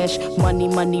 Cash, money,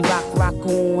 rock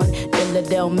on.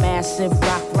 Illadel Massive,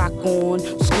 rock on.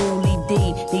 Schoolie D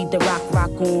need the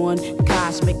rock on.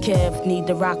 Cosmic Kev need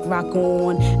the rock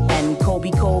on. And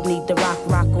Kobe Cole need the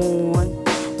rock on.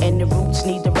 And the Roots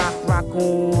need the rock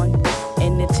on.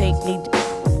 And the Take need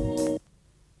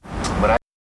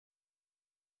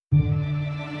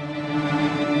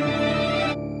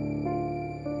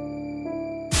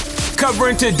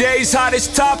Covering today's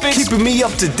hottest topics, keeping me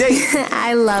up to date.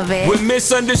 I love it. With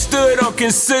Misunderstood on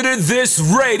Consider This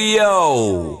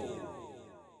Radio.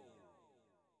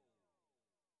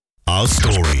 Our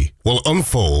story will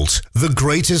unfold the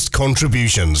greatest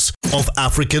contributions of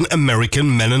African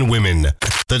American men and women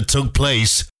that took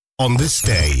place on this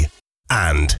day.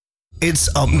 And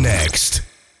it's up next.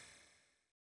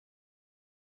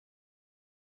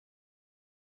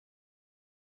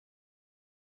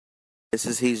 This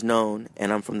is He's Known,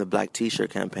 and I'm from the Black T-Shirt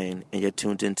Campaign, and you're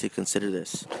tuned in to Consider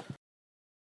This.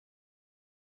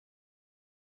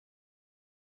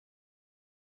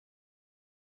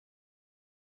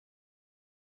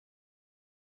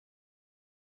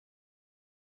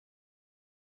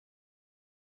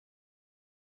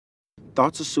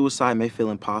 Thoughts of suicide may feel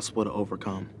impossible to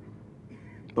overcome,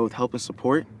 but with help and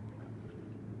support,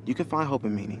 you can find hope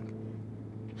and meaning.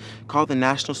 Call the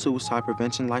National Suicide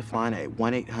Prevention Lifeline at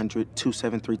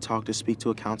 1-800-273-TALK to speak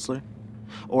to a counselor,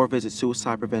 or visit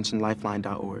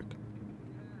suicidepreventionlifeline.org.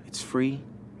 It's free,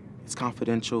 it's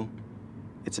confidential,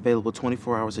 it's available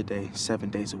 24 hours a day, 7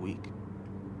 days a week.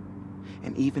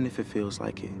 And even if it feels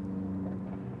like it,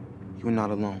 you're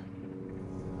not alone.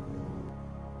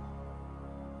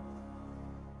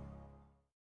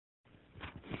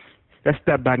 Let's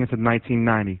step back into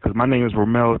 1990, because my name is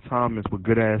Romel Thomas with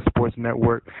Good Ass Sports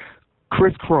Network.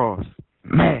 Criss Cross,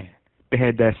 man, they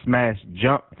had that smash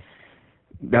jump.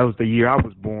 That was the year I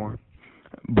was born.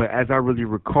 But as I really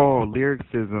recall,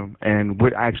 lyricism and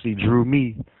what actually drew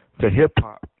me to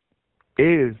hip-hop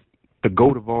is the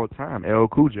GOAT of all time, LL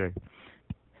Cool J.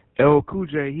 LL Cool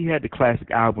J, he had the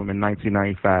classic album in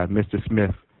 1995, Mr.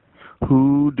 Smith.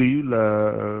 Who Do You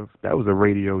Love? That was a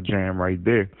radio jam right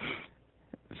there.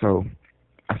 So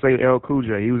I say LL Cool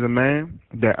J, he was a man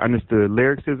that understood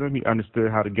lyricism, he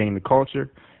understood how to gain the culture,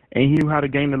 and he knew how to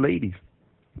gain the ladies.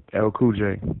 LL Cool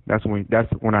J, that's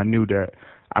when I knew that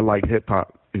I liked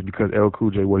hip-hop, is because LL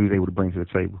Cool J, what he was able to bring to the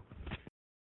table.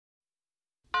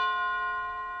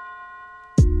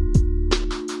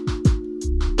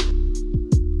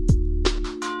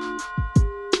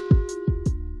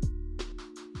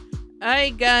 All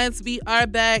right, guys, we are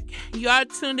back. You are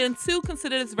tuned in to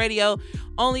Consider This Radio,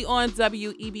 only on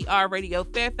WEBR Radio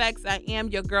Fairfax. I am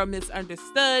your girl,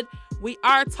 Misunderstood. We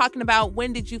are talking about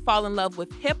when did you fall in love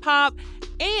with hip-hop?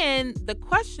 And the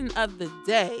question of the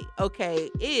day, okay,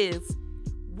 is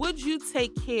would you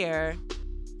take care,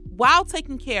 while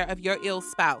taking care of your ill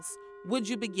spouse, would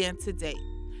you begin to date?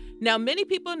 Now, many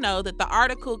people know that the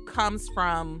article comes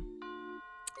from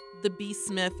the B.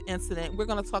 Smith incident. We're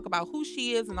going to talk about who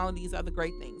she is and all of these other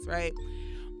great things, right?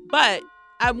 But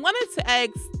I wanted to ask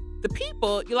the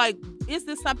people, you're like, is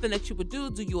this something that you would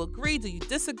do? Do you agree? Do you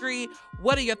disagree?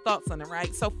 What are your thoughts on it,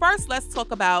 right? So first, let's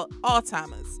talk about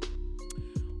Alzheimer's.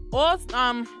 Or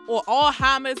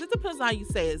Alzheimer's. It depends on how you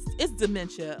say it. It's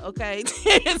dementia, okay?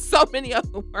 It's so many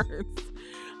other words.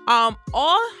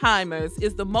 Alzheimer's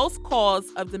is the most cause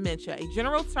of dementia, a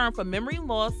general term for memory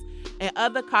loss and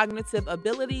other cognitive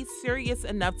abilities serious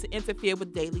enough to interfere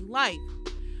with daily life.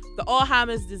 The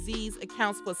Alzheimer's disease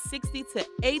accounts for 60 to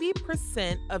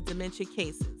 80% of dementia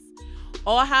cases.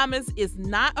 Alzheimer's is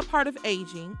not a part of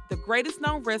aging. The greatest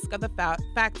known risk of the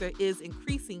factor is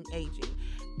increasing aging,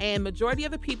 and majority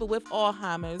of the people with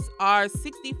Alzheimer's are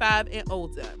 65 and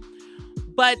older.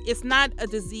 But it's not a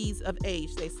disease of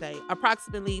age, they say.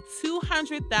 Approximately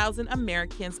 200,000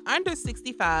 Americans under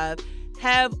 65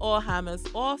 have Alzheimer's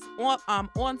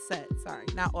onset. Sorry,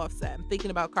 not offset. I'm thinking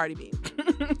about Cardi B.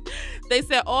 They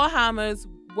said Alzheimer's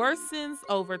worsens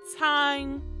over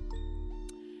time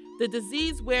The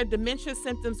disease where dementia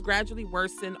symptoms gradually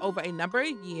worsen over a number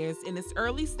of years. In its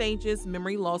early stages,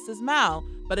 memory loss is mild,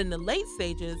 but in the late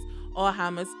stages,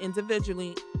 Alzheimer's,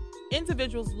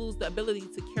 individuals lose the ability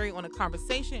to carry on a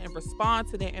conversation and respond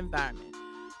to their environment.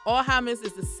 Alzheimer's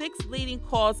is the 6th leading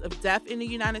cause of death in the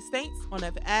United States. On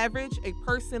average, a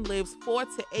person lives 4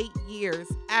 to 8 years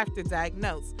after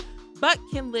diagnosed, but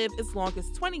can live as long as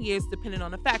 20 years depending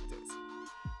on the factors.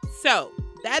 So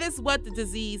that is what the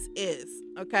disease is,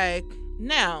 okay?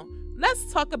 Now,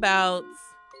 let's talk about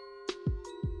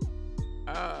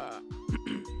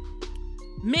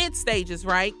mid stages,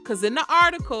 right? Because in the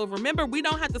article, remember, we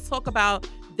don't have to talk about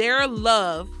their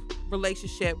love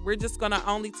relationship. We're just going to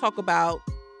only talk about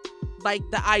like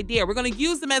the idea. We're going to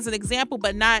use them as an example,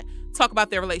 but not talk about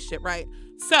their relationship, right?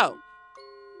 So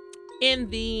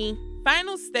in the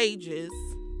final stages,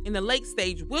 in the late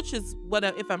stage, which is what,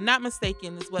 if I'm not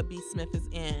mistaken, is what B. Smith is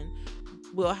in.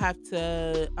 We'll have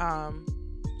to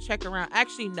check around.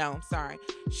 Actually, no, I'm sorry.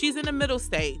 She's in the middle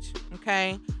stage,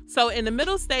 okay? So in the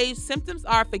middle stage, symptoms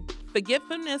are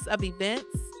forgetfulness of events,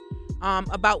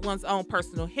 about one's own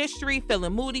personal history,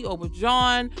 feeling moody or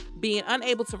withdrawn, being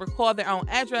unable to recall their own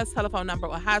address, telephone number,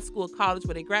 or high school, college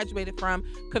where they graduated from,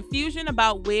 confusion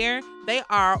about where they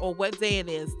are or what day it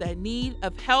is, the need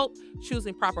of help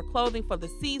choosing proper clothing for the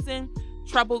season,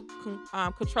 trouble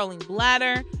controlling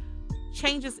bladder,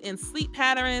 changes in sleep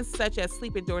patterns such as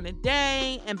sleeping during the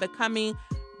day and becoming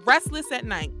restless at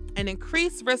night, an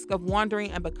increased risk of wandering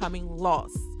and becoming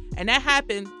lost. And that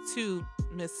happened to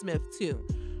Ms. Smith too.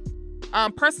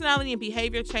 Personality and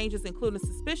behavior changes, including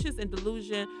suspicious and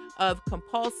delusion of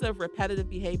compulsive, repetitive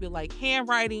behavior like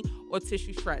handwriting or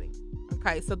tissue shredding.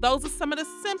 Okay, so those are some of the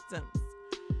symptoms.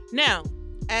 Now,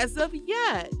 as of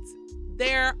yet,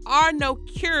 there are no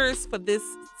cures for this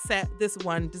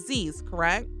one disease,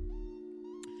 correct?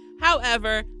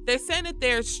 However, they're saying that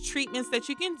there's treatments that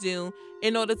you can do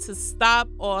in order to stop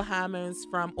Alzheimer's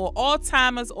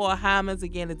Alzheimer's,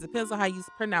 again, it depends on how you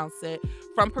pronounce it,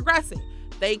 from progressing.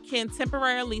 They can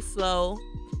temporarily slow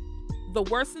the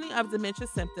worsening of dementia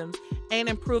symptoms and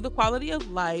improve the quality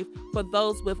of life for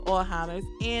those with Alzheimer's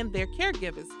and their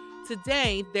caregivers.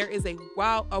 Today, there is a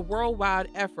worldwide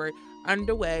effort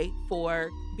underway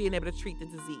for being able to treat the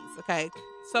disease, okay?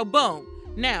 So boom.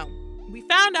 Now, we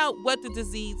found out what the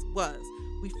disease was.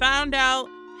 We found out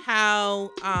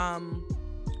how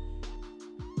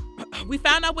we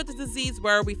found out what the disease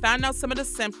were. We found out some of the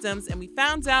symptoms, and we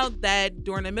found out that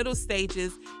during the middle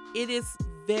stages, it is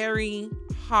very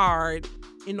hard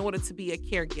in order to be a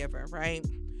caregiver, right?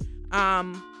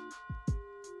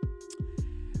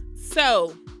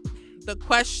 So the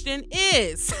question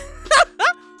is,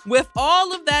 with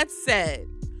all of that said,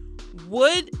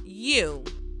 would you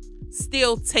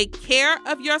still take care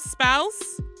of your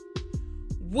spouse?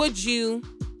 Would you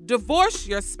divorce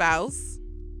your spouse?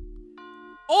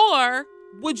 Or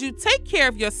would you take care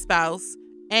of your spouse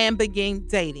and begin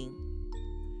dating?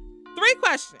 3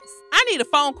 questions. I need a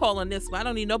phone call on this one. I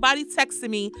don't need nobody texting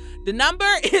me. The number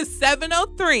is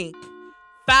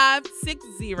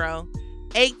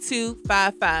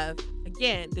 703-560-8255.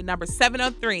 Again, the number is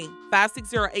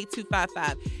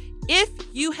 703-560-8255. If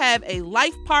you have a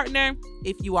life partner,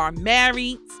 if you are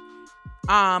married,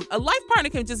 a life partner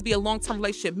can just be a long-term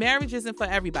relationship. Marriage isn't for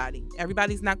everybody.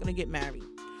 Everybody's not going to get married.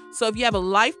 So if you have a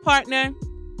life partner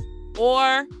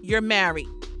or you're married,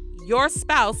 your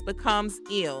spouse becomes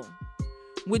ill.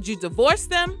 Would you divorce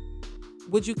them?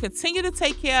 Would you continue to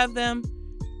take care of them?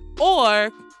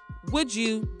 Or would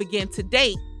you begin to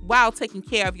date while taking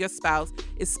care of your spouse,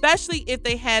 especially if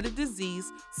they had a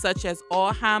disease such as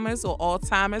Alzheimer's or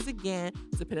Alzheimer's, again,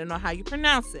 depending on how you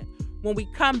pronounce it? When we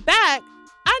come back,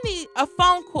 I need a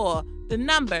phone call. The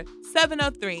number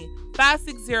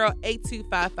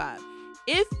 703-560-8255.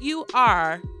 If you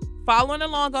are following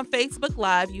along on Facebook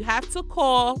Live, you have to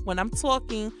call when I'm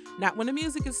talking, not when the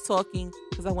music is talking,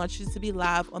 because I want you to be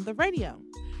live on the radio.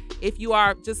 If you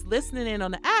are just listening in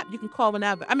on the app, you can call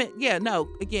whenever.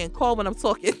 Call when I'm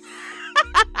talking.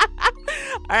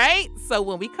 All right? So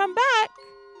when we come back,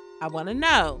 I want to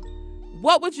know,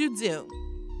 what would you do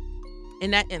in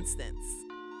that instance?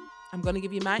 I'm going to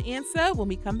give you my answer when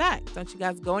we come back. Don't you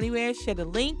guys go anywhere. Share the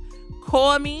link.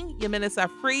 Call me. Your minutes are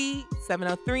free.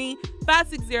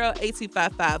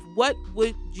 703-560-8255. What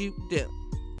would you do?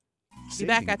 Be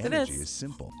back after this. Is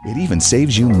simple. It even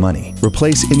saves you money.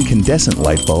 Replace incandescent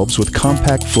light bulbs with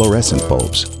compact fluorescent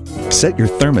bulbs. Set your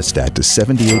thermostat to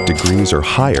 78 degrees or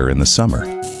higher in the summer.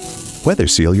 Weather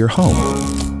seal your home.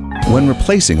 When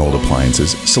replacing old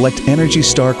appliances, select Energy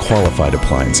Star qualified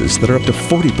appliances that are up to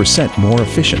 40% more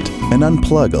efficient and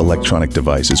unplug electronic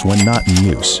devices when not in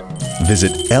use.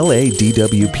 Visit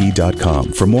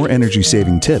LADWP.com for more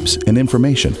energy-saving tips and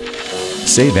information.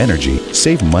 Save energy,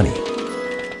 save money.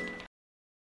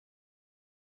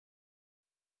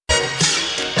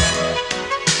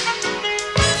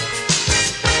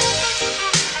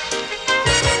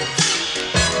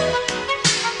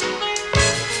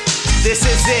 This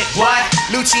is it, what?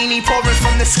 Lucini pouring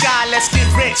from the sky, let's get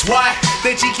rich, what?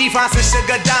 The Jiki Vines and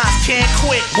Sugar Dimes can't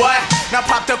quit, what? Now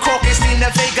pop the cork and Stina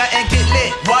Vega and get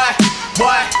lit, what?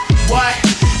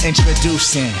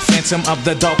 Introducing Phantom of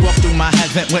the Dark, walk through my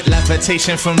heaven with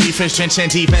levitation from reefers, drenching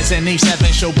defense and E7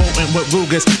 showboating with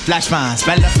Rugers, flash vines,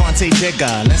 Belafonte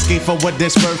Jigger. Let's skate for what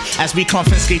this worth as we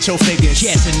confiscate your figures.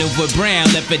 Casanova Brown,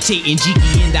 levitating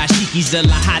Jiki and Dashiki's the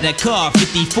Lahada car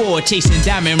 54, chasing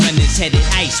diamond runners headed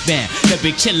icebound. The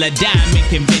Big Chiller Diamond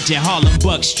Convention, Harlem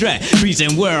Buck Strut,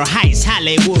 Breezing World Heights,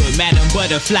 Hollywood, Madam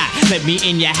Butterfly. Let me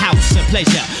in your house of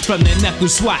pleasure. From the knuckle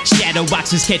swatch, shadow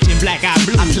boxes catching black eye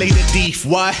blue. I play the thief,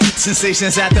 what?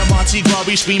 Sensations at the Monte Gras,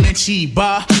 we screaming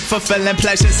Chiba. Fulfilling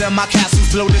pleasures in my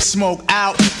castles, blow the smoke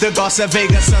out. The Garza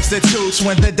Vega substitutes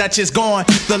when the Dutch is gone.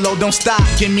 The load don't stop,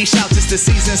 give me shouts, it's the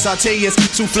season. Sauteers,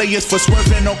 souffleurs for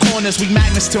swerving no corners. We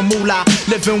magnets to moolah,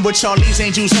 living with Charlie's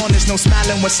Angels on us. No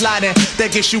smiling when sliding,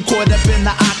 that gets you caught up in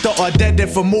the octa or dead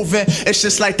for moving. It's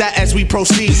just like that as we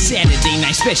proceed. Saturday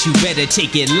night special, better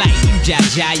take it light. You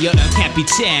Jaja, you're a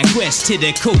Capitan. Quest to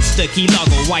the coast, the Key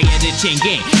Largo, wire the chain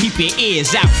gang. Keep your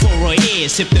ears out for Roy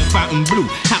Ayers, sip the fountain blue,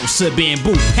 house of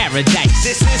bamboo, paradise.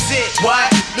 This is it, what?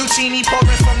 Lucini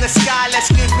pouring from the sky, let's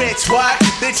get rich, what?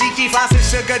 The Jiki Vines and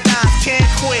Sugar Dimes can't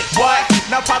quit, what?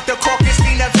 Now pop the cork and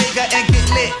Stina Vega and get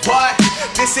lit, what?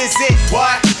 This is it,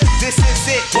 what? This is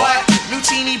it, what?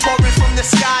 Lucini pouring from the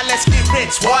sky, let's get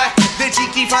rich, what? The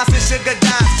Jiki Vines and Sugar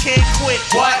Dimes can't quit,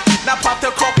 what? Now pop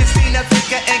the cork and Stina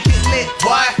Vega and get lit,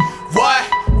 what?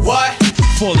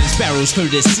 Falling sparrows,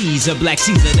 courtesies of Black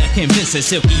Caesar, the convincer,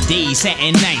 silky days,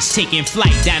 satin nights, taking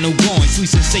flight, Dino going,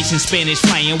 sweet sensation, Spanish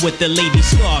flying with the lady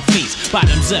Scarface,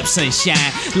 bottoms up, sunshine,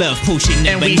 love potion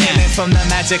number 9. And we hailing from the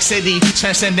Magic City,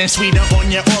 transcending sweeter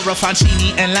on your aura, Fancini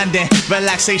in London,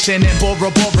 relaxation in Bora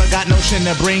Bora, got notion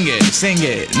to bring it, sing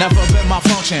it, never been my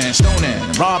function, stoning,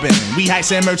 robbing, we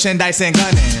heisting merchandise and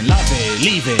gunning, love it,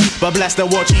 leave it, but bless the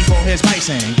war chief for his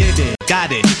bison, get it, got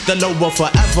it, the low will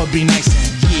forever be nice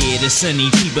and yeah, the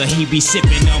sunny Tiba, he be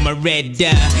sipping on my red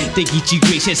dye. They get you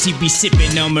gracious, he be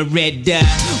sipping on my red dye.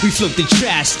 We float the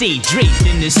tri-state draped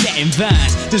in the satin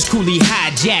vines. This coolie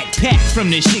hijack pack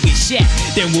from the sugar shack.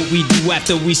 Then what we do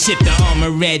after we sip the armor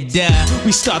red dye?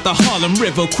 We start the Harlem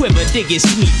River quiver, dig it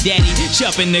sweet daddy.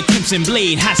 Sharpen the crimson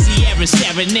blade, high Sierra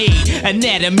serenade.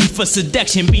 Anatomy for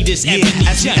seduction, be this ebony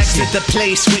as we exit the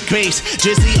place with grace.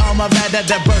 Drizzly armor red,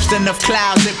 the bursting of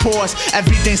clouds, it pours.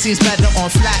 Everything seems better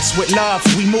on flats with love.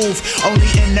 We move only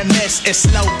in the mist, it's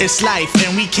slow, it's life,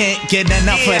 and we can't get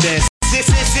enough of this. This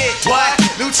is it, what?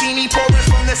 Lucini pouring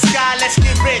from the sky, let's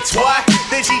get rich, what?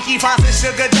 The Jiki Vines and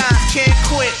Sugar Dimes can't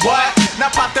quit, what?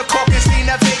 Now pop the cork and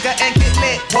Stina Vega and get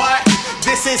lit, what?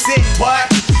 This is it, what?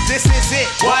 This is it,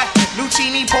 what?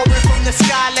 Lucini pouring from the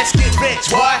sky, let's get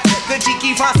rich, what? The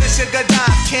Jiki Vines and Sugar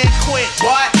Dimes can't quit,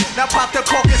 what? Now pop the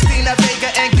cork and Stina Vega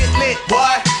and get lit,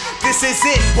 what? This is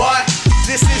it, what?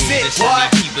 This is it, what?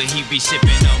 He be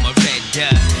sipping on my red dye.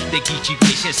 The Geechee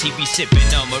Vicious, he be sipping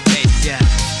on my red dye.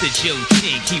 The Joe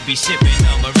Chink, he be sipping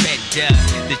on my red dye.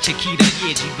 The Chiquita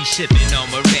Yidge, he be sipping on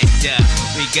my red dye.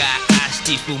 We got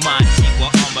Asti Fumanti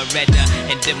on my red dye.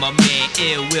 And then my man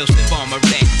Ill Will slip on my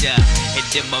red dye. And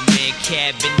then my man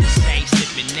Cab in the same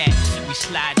sipping that. We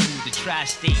slide through the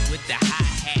tri-state with the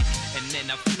hi-hat. And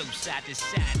then I flow side to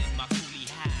side in my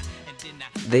coolie high. And then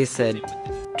They said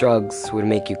drugs would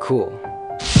make you cool.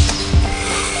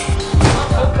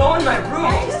 Go in my room.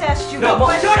 I just asked you. No,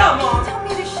 Mom, shut up, Mom. Tell me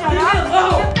to shut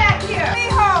up. Get back here.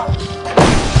 Mijo.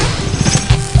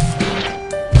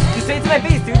 Just say it to my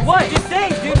face, dude. What? Just say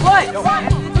it, dude. What? To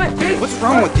my face. What's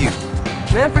wrong with you?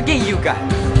 Man, forget you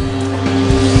guys.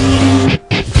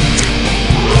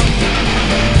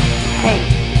 Hey,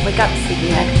 wake up,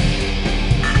 sleepyhead.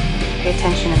 Pay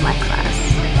attention in my class.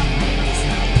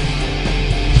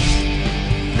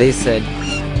 They said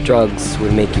drugs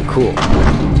would make you cool.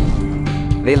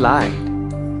 They lied.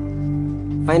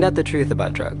 Find out the truth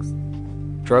about drugs.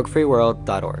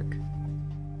 Drugfreeworld.org.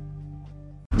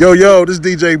 Yo, this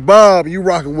DJ Bob. You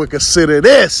rocking with Consider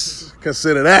This,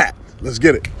 Consider That. Let's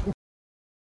get it.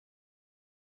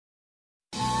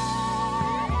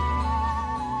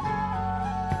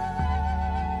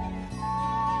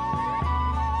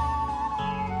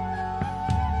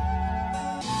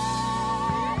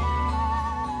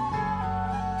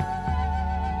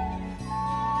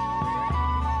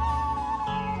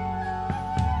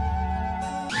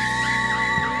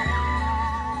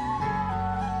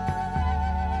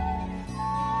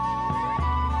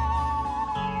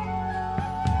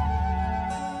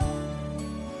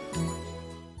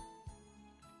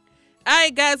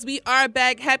 right, guys, we are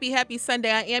back. Happy Sunday.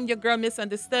 I am your girl,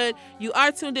 Misunderstood. You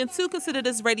are tuned in to Consider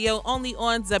This Radio only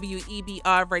on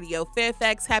WEBR Radio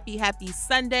Fairfax. Happy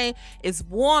Sunday. It's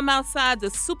warm outside.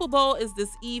 The Super Bowl is this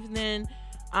evening.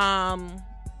 I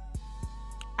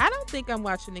don't think I'm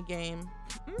watching the game.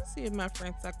 Let me see if my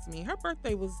friend texts me. Her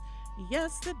birthday was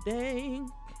yesterday.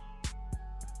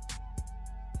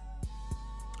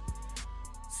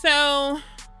 So,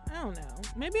 I don't know.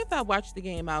 Maybe if I watch the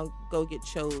game, I'll go get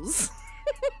chose.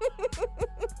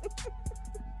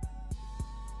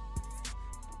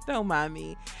 Don't mind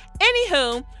me.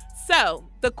 Anywho, so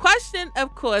the question,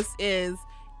 of course, is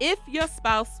if your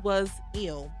spouse was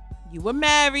ill, you were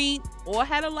married or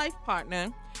had a life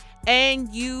partner,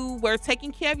 and you were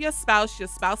taking care of your spouse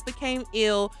became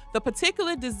ill. The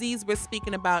particular disease we're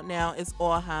speaking about now is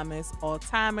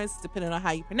Alzheimer's, depending on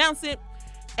how you pronounce it.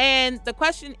 And the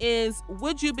question is,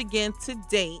 would you begin to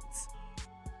date?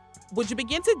 Would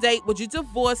you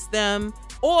divorce them?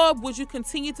 Or would you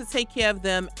continue to take care of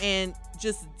them and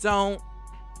just don't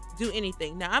do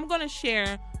anything? Now, I'm going to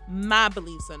share my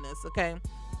beliefs on this, okay?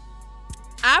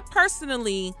 I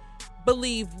personally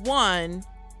believe, one,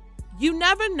 you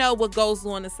never know what goes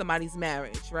on in somebody's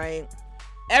marriage, right?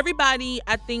 Everybody,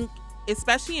 I think,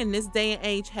 especially in this day and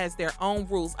age, has their own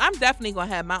rules. I'm definitely going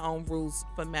to have my own rules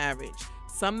for marriage.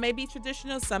 Some may be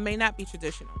traditional, some may not be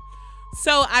traditional.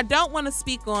 So I don't want to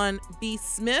speak on B.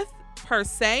 Smith per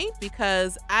se,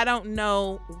 because I don't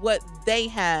know what they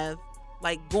have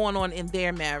like going on in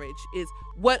their marriage. Is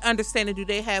what understanding do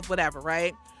they have, whatever,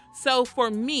 right? So for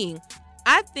me,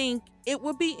 I think it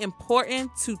would be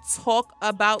important to talk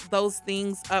about those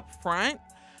things up front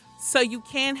so you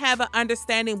can have an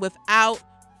understanding without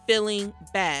feeling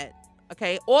bad.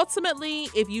 Okay. Ultimately,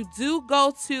 if you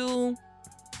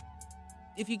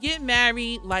get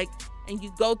married, like, and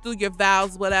you go through your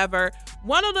vows, whatever,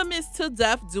 one of them is till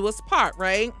death do us part,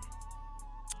 right?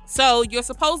 So you're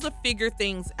supposed to figure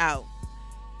things out.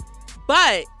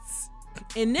 But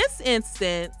in this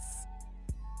instance,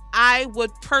 I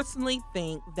would personally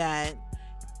think that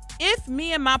if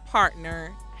me and my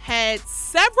partner had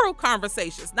several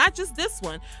conversations, not just this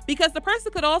one, because the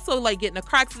person could also like get in a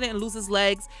car accident and lose his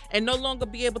legs and no longer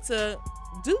be able to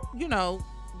do,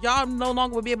 y'all no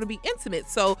longer will be able to be intimate.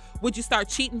 So would you start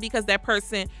cheating because that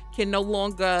person can no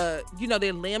longer,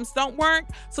 their limbs don't work?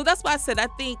 So that's why I said, I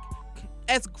think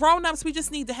as grown-ups, we just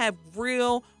need to have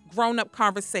real grown-up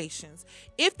conversations.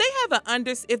 If they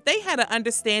had an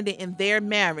understanding in their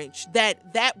marriage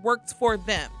that worked for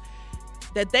them,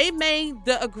 that they made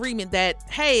the agreement that,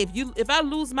 hey, if I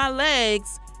lose my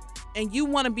legs and you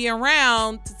want to be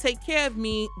around to take care of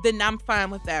me, then I'm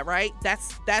fine with that, right?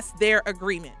 That's their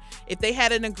agreement. If they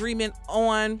had an agreement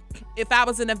on, if I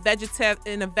was in a vegetative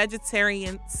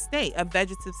state,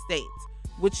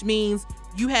 which means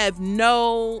you have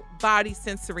no body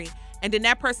sensory, and then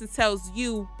that person tells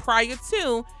you prior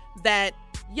to that,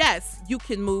 yes, you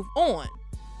can move on,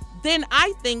 then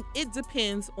I think it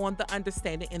depends on the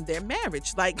understanding in their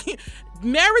marriage. Like,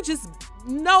 marriage is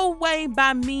no way by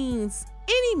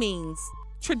any means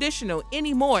traditional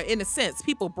anymore. In a sense,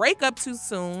 people break up too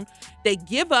soon, they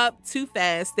give up too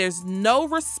fast, there's no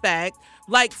respect.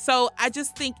 So I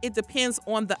just think it depends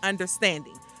on the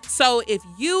understanding. So if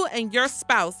you and your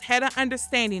spouse had an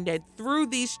understanding that through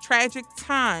these tragic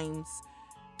times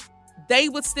they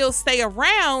would still stay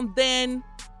around, then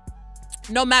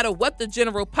no matter what the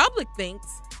general public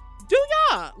thinks, do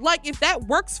y'all. Like, if that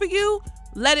works for you,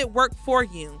 let it work for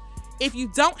you. If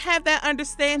you don't have that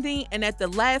understanding and at the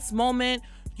last moment,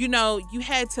 you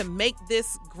had to make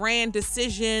this grand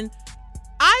decision,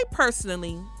 I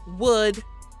personally would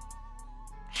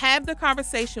have the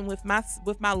conversation with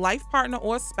my life partner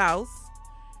or spouse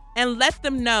and let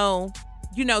them know,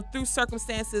 through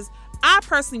circumstances, I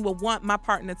personally would want my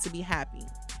partner to be happy,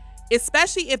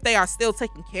 especially if they are still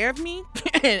taking care of me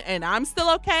and I'm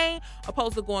still okay,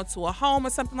 opposed to going to a home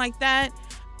or something like that.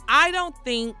 I don't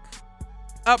think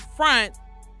up front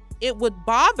it would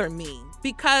bother me,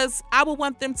 because I would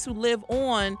want them to live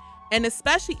on, and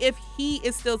especially if he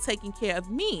is still taking care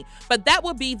of me. But that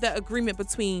would be the agreement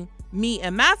between me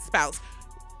and my spouse.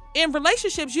 In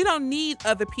relationships, you don't need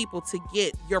other people to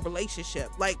get your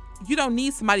relationship. Like, you don't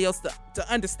need somebody else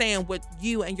to understand what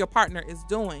you and your partner is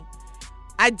doing.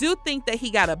 I do think that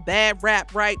he got a bad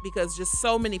rap, right? Because just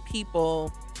so many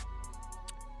people,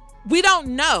 we don't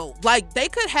know. Like, they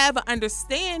could have an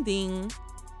understanding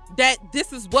that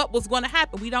this is what was going to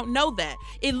happen. We don't know that.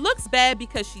 It looks bad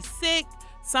because she's sick.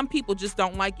 Some people just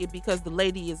don't like it because the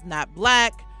lady is not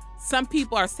black. Some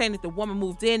people are saying that the woman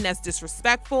moved in. That's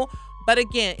disrespectful. But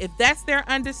again, if that's their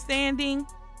understanding,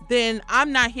 then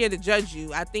I'm not here to judge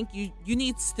you. I think you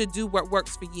need to do what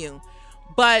works for you.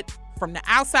 But from the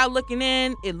outside looking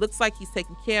in, it looks like he's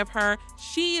taking care of her.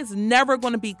 She is never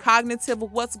going to be cognitive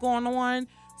of what's going on.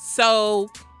 So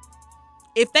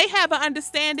if they have an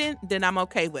understanding, then I'm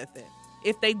okay with it.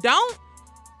 If they don't,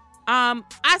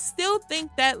 I still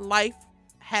think that life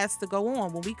has to go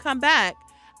on. When we come back,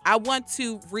 I want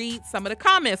to read some of the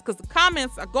comments because the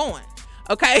comments are going.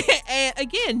 Okay. And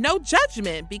again, no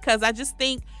judgment, because I just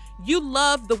think you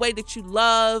love the way that you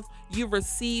love. You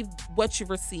receive what you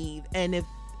receive. And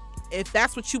if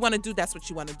that's what you want to do, that's what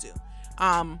you want to do.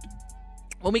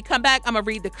 When we come back, I'm going to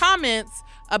read the comments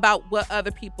about what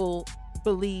other people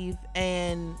believe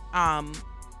and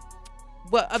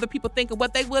what other people think and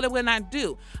what they would or would not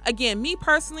do. Again, me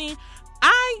personally,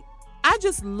 I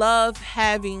just love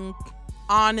having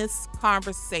honest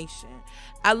conversation.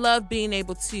 I love being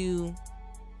able to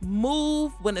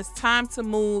move when it's time to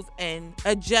move and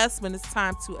adjust when it's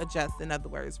time to adjust, in other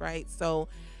words, right? So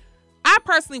I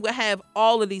personally would have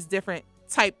all of these different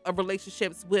type of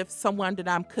relationships with someone that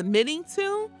I'm committing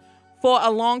to for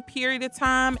a long period of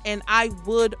time, and I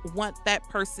would want that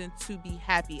person to be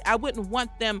happy. I wouldn't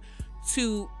want them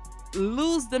to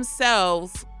lose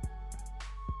themselves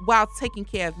while taking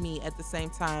care of me at the same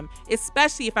time,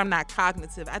 especially if I'm not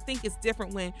cognitive. I think it's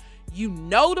different when you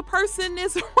know the person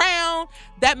is around.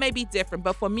 That may be different,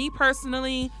 but for me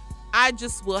personally, I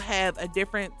just will have a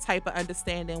different type of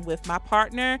understanding with my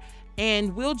partner,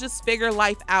 and we'll just figure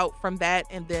life out from that.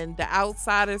 And then the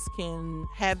outsiders can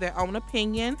have their own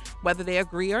opinion, whether they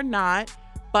agree or not.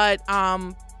 But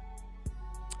I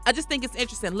just think it's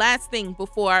interesting. Last thing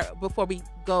before we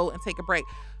go and take a break.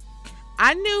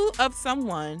 I knew of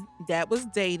someone that was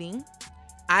dating.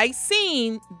 I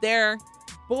seen their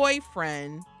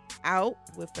boyfriend out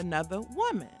with another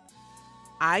woman.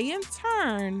 I in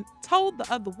turn told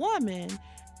the other woman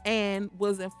and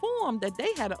was informed that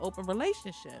they had an open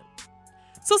relationship.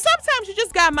 So sometimes you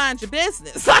just gotta mind your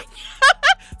business. Like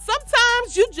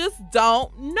sometimes you just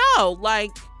don't know.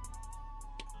 Like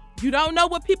you don't know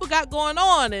what people got going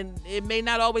on, and it may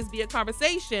not always be a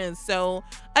conversation. So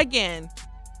again,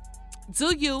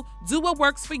 do what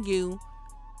works for you.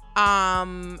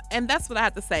 And that's what I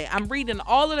have to say. I'm reading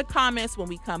all of the comments when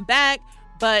we come back,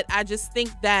 but I just think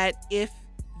that if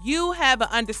you have an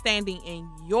understanding in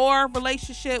your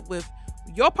relationship with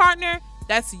your partner,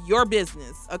 that's your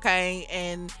business, okay?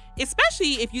 And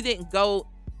especially if you didn't go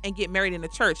and get married in the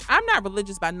church. I'm not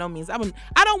religious by no means. I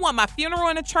don't want my funeral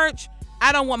in the church.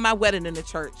 I don't want my wedding in the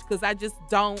church, because I just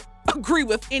don't agree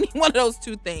with any one of those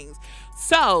two things.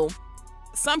 So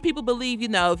some people believe,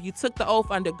 if you took the oath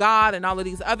under God and all of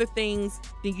these other things,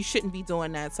 then you shouldn't be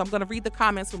doing that. So I'm going to read the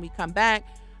comments when we come back.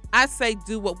 I say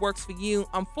do what works for you.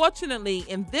 Unfortunately,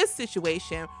 in this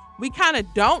situation, we kind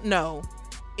of don't know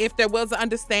if there was an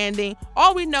understanding.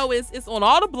 All we know is it's on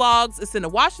all the blogs. It's in the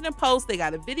Washington Post. They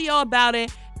got a video about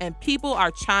it, and people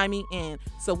are chiming in.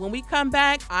 So when we come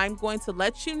back, I'm going to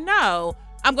let you know.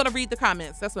 I'm going to read the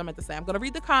comments. That's what I meant to say. I'm going to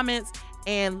read the comments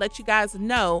and let you guys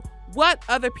know what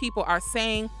other people are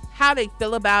saying, how they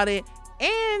feel about it,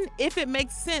 and if it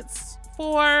makes sense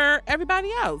for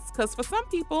everybody else. Because for some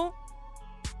people,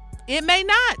 it may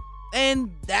not,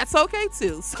 and that's okay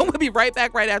too. So we'll be right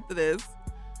back right after this.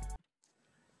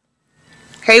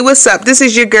 Hey, what's up? This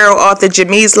is your girl, author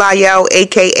Jamise Lyell,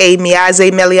 aka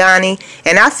Miaze Meliani,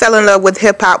 and I fell in love with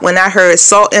hip hop when I heard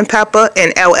Salt and Pepper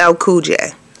and LL Cool J.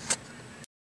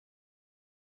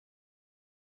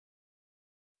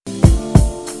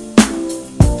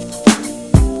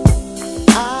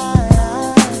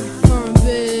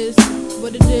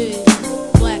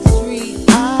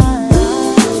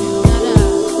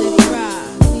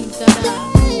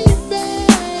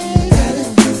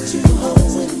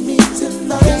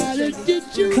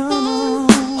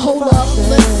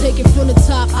 From the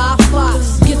top, I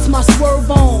fox gets my swerve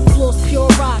on, floors pure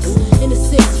rocks. In the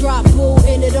 6 drop, boo,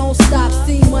 and it don't stop.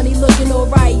 See money looking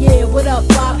alright, yeah. What up,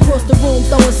 Bob? Across the room,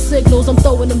 throwing signals, I'm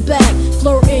throwing them back.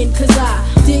 Flirting, cause I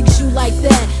digs you like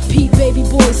that. Pete baby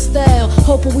boy style,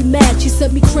 hoping we match. You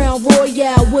sent me Crown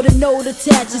Royale with a note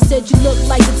attached. You said you look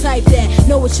like the type that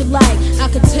know what you like. I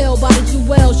could tell by the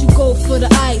jewels, you go for the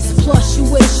ice. Plus, you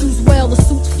wear shoes well, the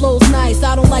suit flows nice.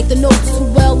 I don't like the notes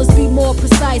too well, let's be more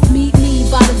precise. Meet me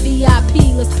by the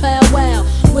VIP, let's powwow.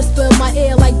 Whisper in my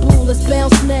ear like blue, let's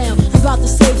bounce now. I'm about to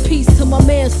say peace to my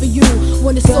mans for you.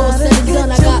 When it's all said and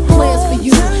done, I got plans for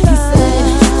you. He said,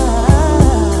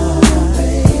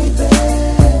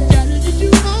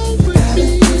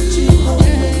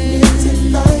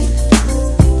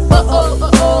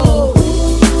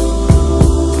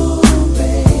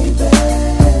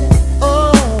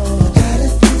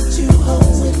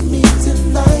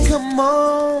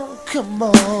 on, come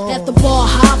on. At the bar,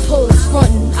 high post,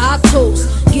 frontin', I toast.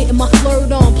 Getting my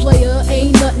flirt on, player,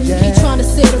 ain't nothing. He tryna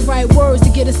say the right words to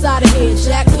get us out of here.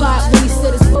 Jackpot when he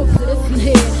said it's both of this in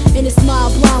here. And his smile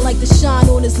blind like the shine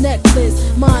on his necklace.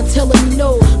 Mind telling me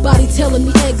no, body telling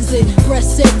me exit.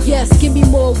 Breast said yes, give me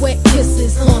more wet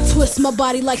kisses. Twist my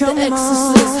body like the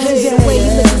exorcist. Hey, the way he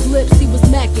licked his lips, he was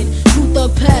macking. True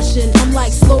thug passion, I'm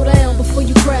like slow down before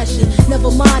you crashing.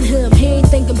 Never mind him, he ain't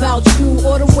thinking about you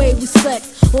or the way we sex.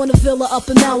 On a villa up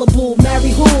in Malibu,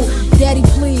 marry who? Daddy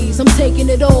please, I'm taking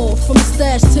it all, from the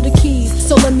stash to the keys.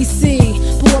 So let me see,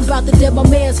 boo, I'm about to dead my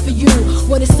mans for you.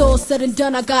 When it's all said and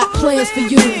done, I got plans for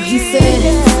you. He said,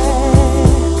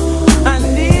 I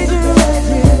need you right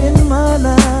here in my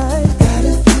life.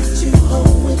 Gotta get you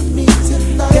home with me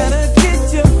tonight. Gotta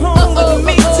get you home with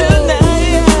me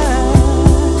tonight.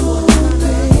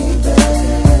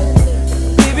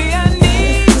 Baby, I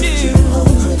need you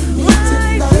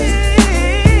right here.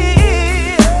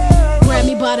 grabbed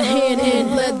me by the hand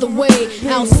and led the way.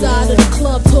 Outside of the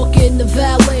club, talking to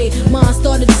valet. Mine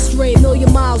started to stray,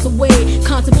 million miles away.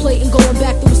 Contemplating going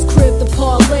back to his crib to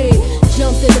parlay.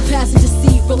 Jumped in the passenger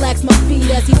seat, relaxed my feet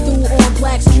as he threw on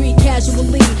Black Street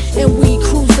casually. And we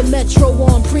cruised the metro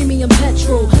on premium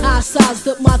petrol. I sized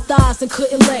up my thighs and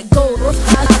couldn't let go.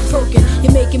 I perking,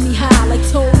 you're making me high like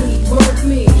Tony. Rope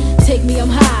me, take me, I'm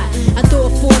high. I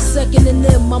thought for a second and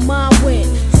then my mind went.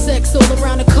 Sex all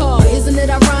around the car, isn't it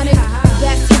ironic?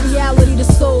 Back to reality, the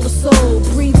soul to soul.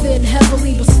 Breathe in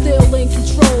heavily but still in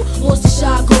control. Lost the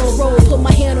shotgun roll, put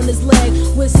my hand on his leg.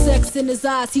 With sex in his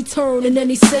eyes, he turned and then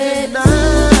he said, Come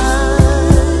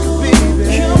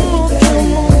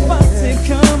on, party,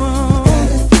 come on.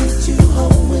 Gotta get you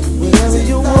home with me. Whatever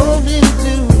you want me to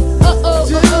do.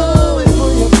 Do it for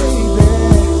your baby.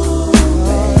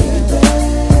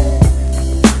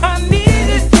 I need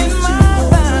it in my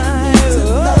life.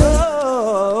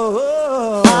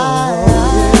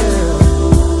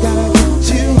 Gotta get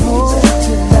you home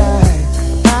tonight.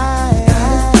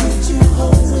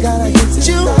 Gotta get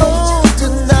you home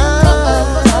tonight.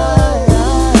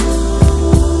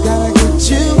 Gotta get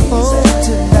you home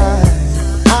tonight.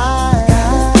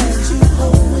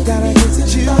 Gotta get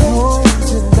you home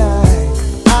tonight.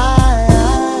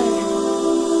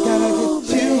 Gotta get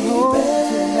you home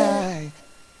tonight.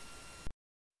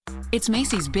 It's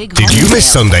Macy's Big Did you miss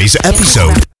Sunday's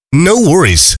episode? No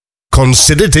worries.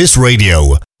 Consider This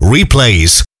Radio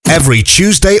replays every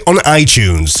Tuesday on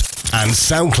iTunes and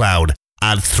SoundCloud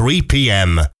at 3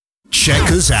 p.m.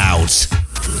 Check us out.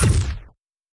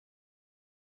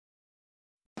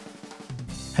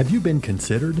 Have you been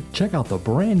considered? Check out the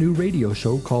brand new radio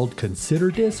show called Consider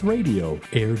This Radio,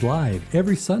 aired live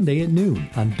every Sunday at noon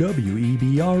on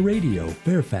WEBR Radio,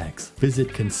 Fairfax. Visit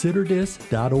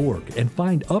considerthis.org and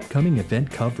find upcoming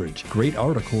event coverage, great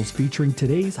articles featuring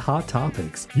today's hot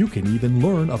topics. You can even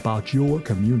learn about your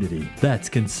community. That's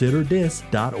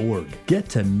considerthis.org. Get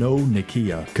to know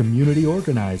Nakia, community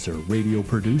organizer, radio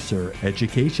producer,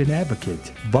 education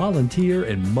advocate, volunteer,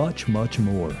 and much, much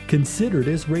more. Consider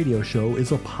This Radio Show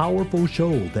is a powerful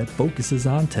show that focuses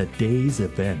on today's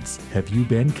events. Have you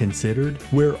been considered?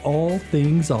 Where all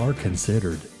things are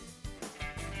considered.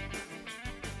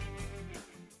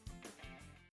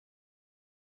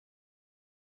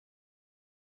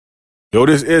 Yo,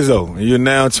 this is Izzo, and you're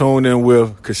now tuned in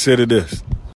with Consider This.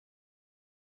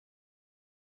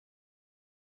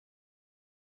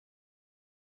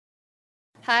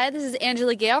 Hi, this is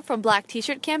Angela Gale from Black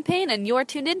T-Shirt Campaign, and you're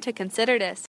tuned in to Consider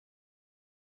This.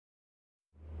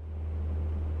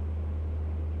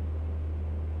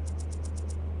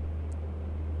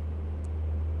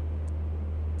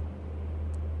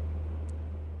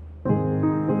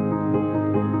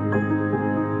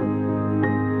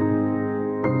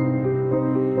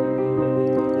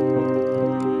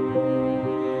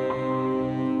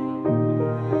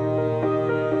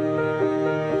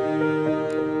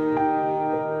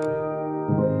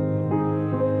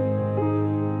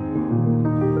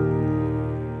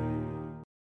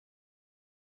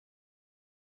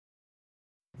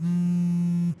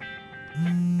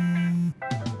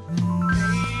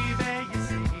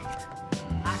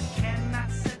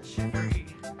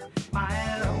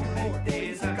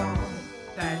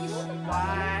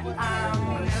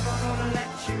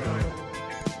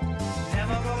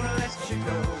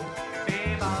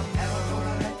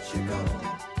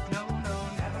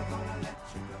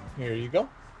 Here you go.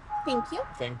 Thank you.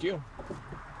 Thank you.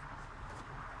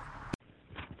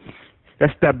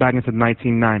 Let's step back into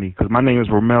 1990, because my name is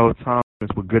Romel Thomas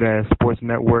with Good Ass Sports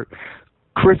Network.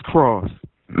 Chris Cross,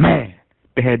 man,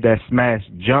 they had that smash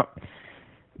jump.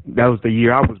 That was the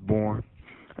year I was born.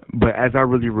 But as I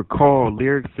really recall,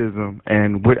 lyricism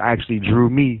and what actually drew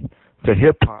me to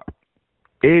hip-hop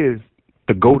is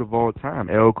the GOAT of all time,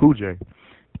 LL Cool J.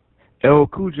 LL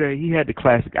Cool J, he had the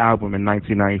classic album in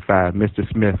 1995, Mr.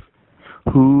 Smith.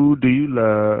 Who Do You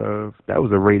Love? That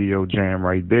was a radio jam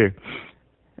right there.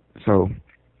 So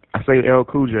I say LL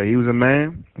Cool J, he was a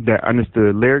man that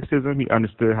understood lyricism, he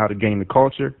understood how to gain the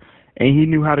culture, and he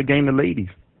knew how to gain the ladies.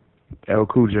 LL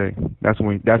Cool J, that's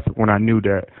when I knew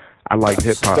that I liked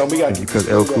hip-hop, because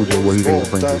LL Cool J, what he was able to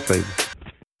bring to the table.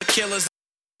 Killers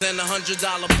and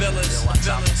 $100 billers.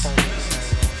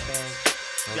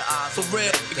 For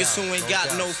real, niggas who ain't got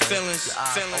no feelings.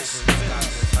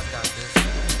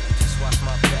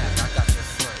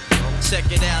 Check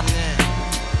it out now.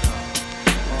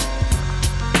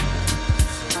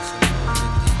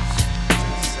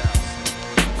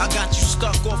 I got you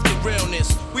stuck off the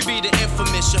realness. We be the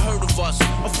infamous, you heard of us.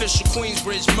 Official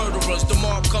Queensbridge murderers. The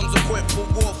mob comes equipped for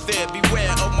warfare. Beware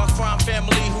of my crime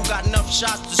family who got enough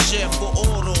shots to share for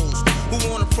all those who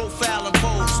wanna profile and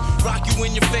pose. Rock you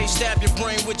in your face, stab your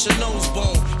brain with your nose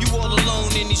bone. You all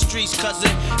alone in these streets, cousin.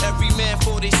 Every man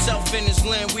for theyself in his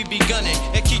land, we be gunning.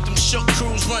 And keep them shook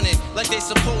crews running like they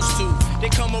supposed to. They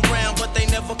come around, but they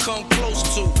never come close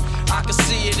to. I can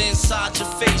see it inside your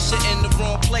face, you're in the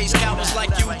wrong place. Cowards like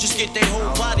you just get their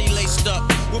whole body laced up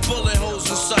with bullet holes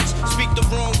and such. Speak the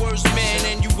wrong words, man,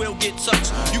 and you will get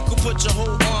touched. You could put your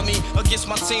whole army against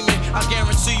my team, and I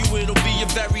guarantee you it'll be your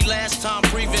very last time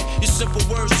breathing. Your simple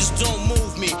words just don't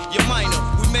move me. You're minor,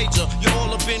 we major. You're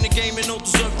all up in the game and don't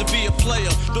deserve to be a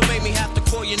player. Don't make me have to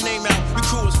call your name out. Your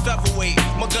crew is featherweight.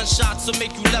 My gunshots will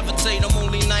make you levitate. I'm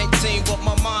only 19, but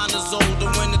my mind is older.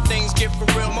 When the things get for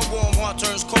real, my warm heart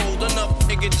turns cold. Another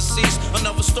nigga deceased,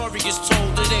 another story gets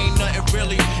told. It ain't nothing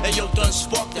really. And yo, done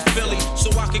sparked the Philly, so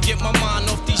I could get my mind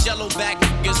off these yellow back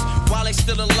niggas. While they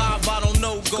still alive, I don't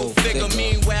know, go figure.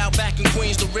 Meanwhile, back in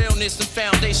Queens, the realness and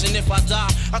foundation. If I die,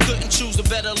 I couldn't choose a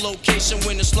better location.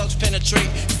 When the slugs penetrate,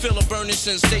 you feel a burning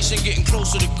sensation, getting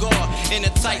closer to God in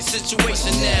a tight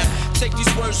situation now. Take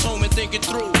these words home and think it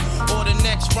through, or the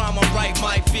next rhyme I write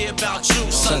might be about you.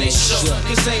 Son, they shook,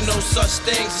 cause ain't no such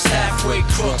things as halfway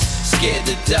crooks. Scared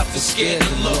to death and scared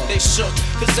to look, they shook,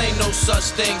 cause ain't no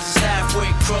such things as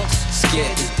halfway crooks.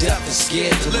 Scared to death and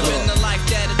scared to look. Living the life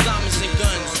that is diamonds and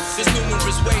guns. There's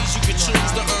numerous ways you can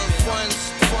choose to earn funds.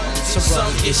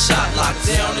 Some get shot, locked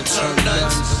down, and turn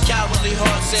nuns. Cowardly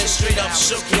hearts and straight up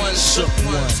shook ones.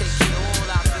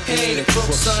 He ain't a crook,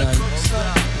 son.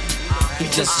 He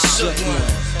just a shook one.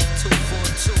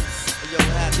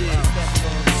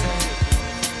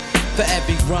 For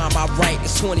every rhyme I write,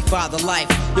 it's 25 to life.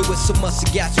 There was so much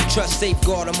I got you trust,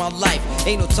 safeguard in my life.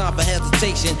 Ain't no time for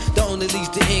hesitation, that only leads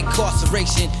to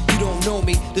incarceration. You don't know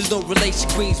me, there's no relation.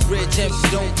 Queensbridge, and you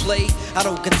don't play. I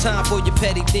don't got time for your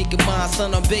petty thinking, mine,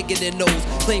 son, I'm bigger than those.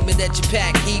 Claiming that you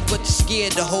pack heat, but you're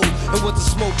scared to hold. And once the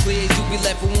smoke clears, you be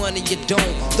left with one and you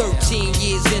don't. 13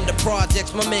 years in the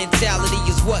projects, my mentality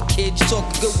is what, kid? You talk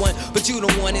a good one, but you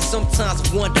don't want it. Sometimes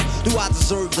I wonder, do I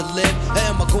deserve to live? Or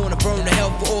am I gonna burn to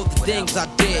hell for all the things I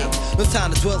did? No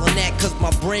time to dwell on that, cause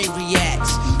my brain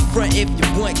reacts. Front if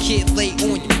you want, kid, lay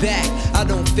on your back. I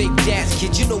don't fake jazz,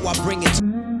 kid, you know I bring it to.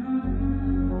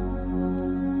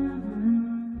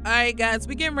 Alright guys,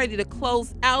 we're getting ready to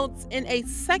close out in a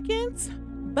second,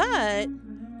 but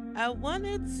I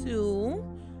wanted to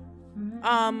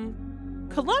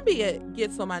Columbia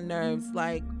gets on my nerves.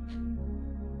 Like,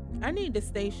 I need the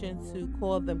station to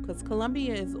call them, because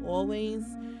Columbia is always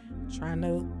trying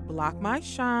to block my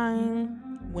shine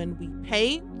when we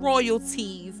pay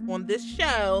royalties on this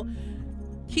show.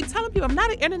 Keep telling people I'm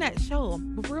not an internet show,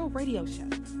 I'm a real radio show.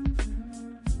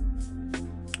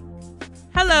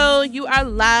 Hello, you are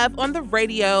live on the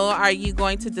radio. Are you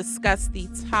going to discuss the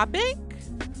topic?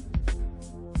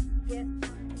 Yes.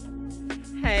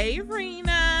 Hey,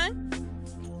 Rena.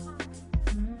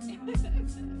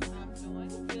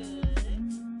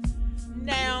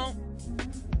 Now,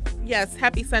 yes,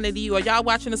 happy Sunday to you. Are y'all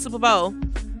watching the Super Bowl?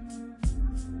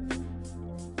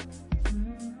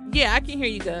 Yeah, I can hear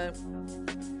you good.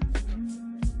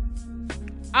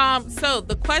 So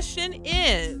the question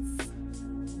is,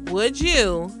 would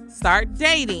you start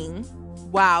dating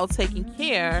while taking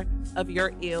care of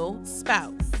your ill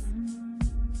spouse?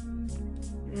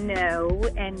 No,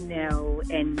 and no,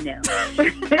 and no.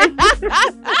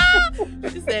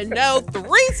 She said no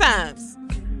 3 times.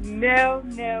 No.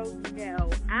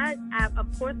 I of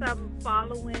course, I'm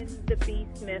following the B.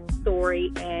 Smith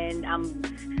story, and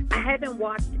I haven't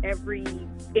watched every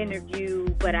interview,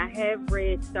 but I have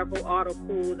read several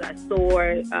articles. I saw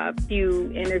a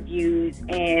few interviews,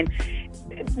 and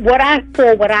what I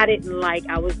saw, what I didn't like,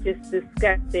 I was just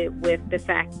disgusted with the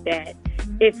fact that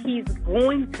if he's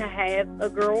going to have a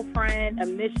girlfriend, a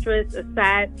mistress, a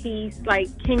side piece, like,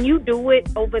 can you do it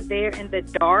over there in the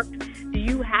dark? Do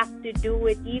you have to do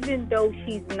it even though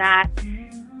she's not,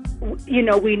 you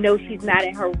know, we know she's not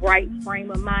in her right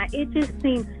frame of mind? It just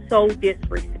seems so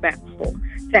disrespectful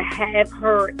to have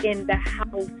her in the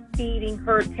house feeding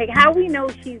her. How we know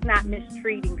she's not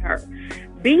mistreating her?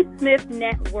 B. Smith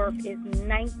net worth is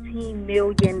 $19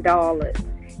 million.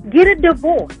 Get a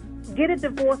divorce. Get a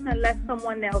divorce and let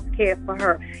someone else care for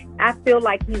her. I feel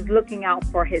like he's looking out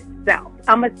for himself.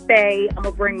 I'm going to stay. I'm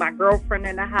going to bring my girlfriend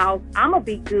in the house. I'm going to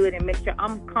be good and make sure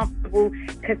I'm comfortable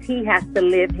because he has to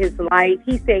live his life.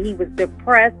 He said he was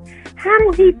depressed. How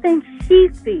do he think she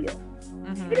feels?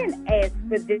 He didn't ask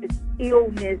for this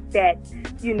illness that,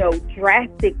 you know,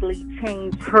 drastically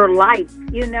changed her life.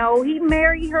 You know, he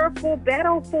married her for better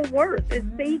or for worse.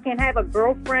 And so he can have a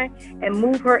girlfriend and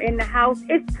move her in the house.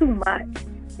 It's too much.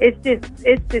 It's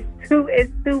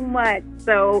too much.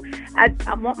 So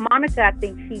Monica, I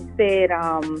think she said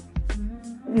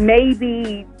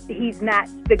maybe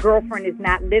the girlfriend is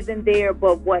not living there,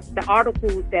 but what the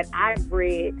articles that I've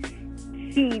read,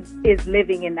 she is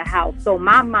living in the house. So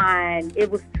my mind,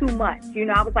 it was too much. You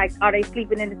know, I was like, are they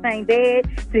sleeping in the same bed?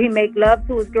 Do he make love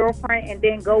to his girlfriend and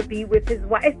then go be with his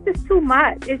wife? It's just too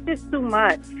much. It's just too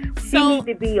much. She needs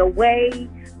to be away.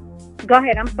 Go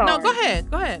ahead. I'm sorry. No, go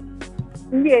ahead.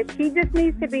 Yeah, she just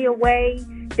needs to be away,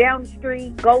 down the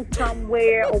street, go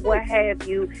somewhere or what have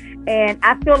you. And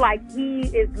I feel like he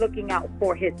is looking out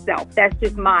for himself. That's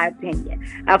just my opinion.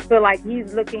 I feel like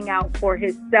he's looking out for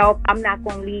himself. I'm not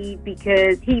going to leave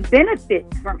because he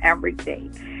benefits from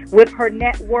everything. With her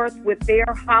net worth, with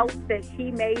their house that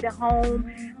she made a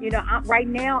home. You know, right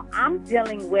now I'm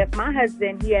dealing with my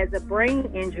husband. He has a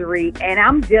brain injury and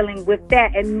I'm dealing with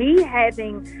that. And me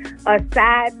having a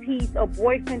side piece, a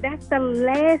boyfriend, that's the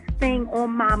last thing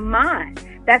on my mind.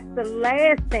 That's the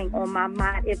last thing on my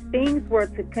mind. If things were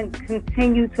to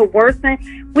continue to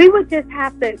worsen, we would just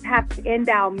have to end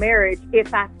our marriage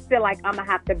if I feel like I'm going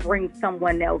to have to bring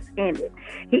someone else in it.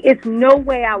 It's no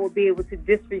way I would be able to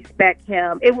disrespect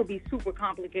him. It would be super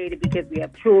complicated because we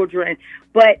have children,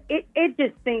 but it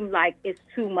just seemed like it's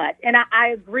too much. And I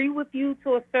agree with you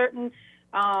to a certain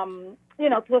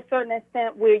to a certain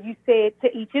extent where you said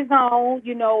to each his own,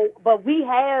 you know, but we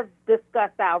have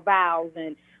discussed our vows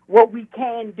and what we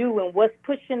can do and what's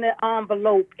pushing the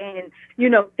envelope and, you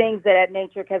know, things of that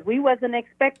nature, because we wasn't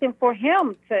expecting for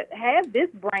him to have this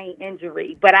brain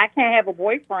injury, but I can't have a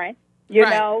boyfriend, you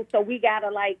know, so we got to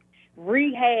like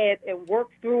rehab and work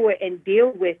through it and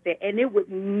deal with it, and it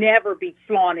would never be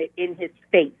flaunted in his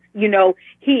face. You know,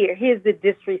 here's the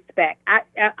disrespect.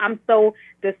 I'm so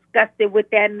disgusted with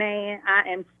that man. I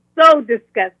am so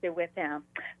disgusted with him.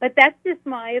 But that's just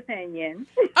my opinion.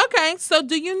 Okay, so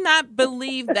do you not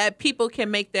believe that people can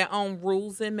make their own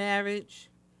rules in marriage?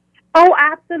 Oh,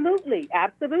 absolutely.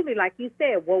 Absolutely. Like you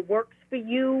said, what works for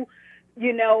you,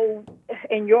 you know,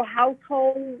 in your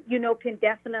household, you know, can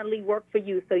definitely work for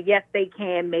you. So, yes, they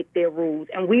can make their rules.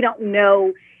 And we don't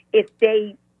know if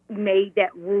they made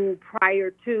that rule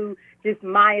prior to. Just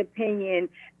my opinion,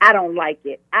 I don't like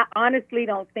it. I honestly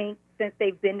don't think, since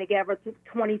they've been together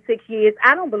 26 years,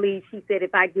 I don't believe she said,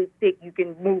 if I get sick, you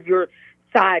can move your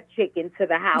side chick into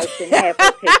the house and have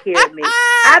her take care of me.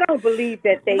 I don't believe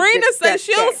that they. Rena says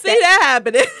she don't see that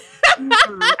happening.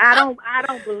 I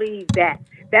don't believe that.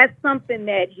 That's something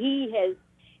that he has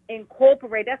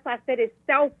incorporated. That's why I said it's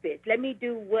selfish. Let me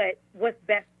do what's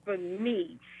best for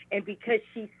me. And because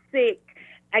she's sick,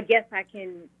 I guess I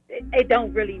can, it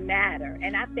don't really matter.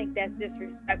 And I think that's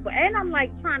disrespectful. And I'm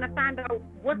like trying to find out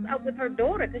what's up with her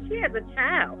daughter because she has a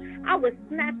child. I would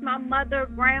snatch my mother,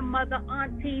 grandmother,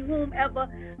 auntie, whomever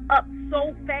up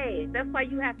so fast. That's why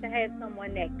you have to have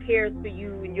someone that cares for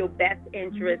you and your best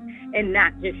interest and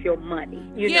not just your money.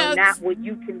 You know, not what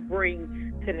you can bring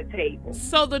to the table.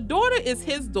 So the daughter is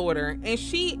his daughter, and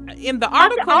she, in the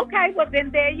article... Okay, well then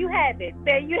there you have it.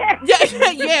 There you have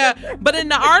it. Yeah. But in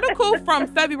the article from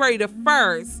February the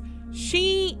 1st,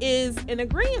 she is in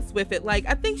agreement with it. Like,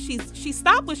 I think she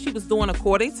stopped what she was doing,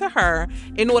 according to her,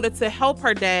 in order to help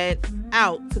her dad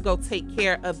out to go take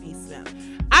care of B. Smith.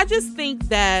 I just think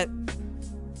that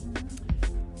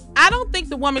I don't think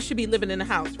the woman should be living in the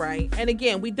house, right? And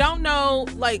again, we don't know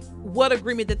like what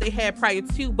agreement that they had prior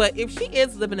to, but if she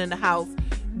is living in the house,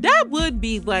 that would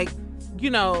be like, you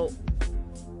know,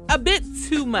 a bit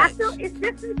too much. I feel it's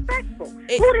disrespectful.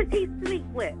 Who does he sleep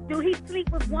with? Do he sleep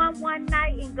with one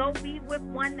night and go be with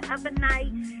one other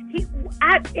night?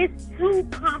 It's too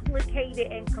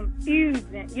complicated and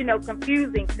confusing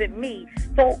to me.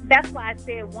 So that's why I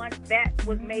said once that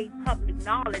was made public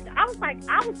knowledge, I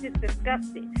was just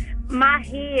disgusted. My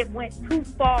head went too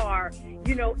far,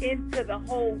 into the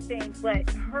whole thing. But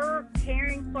her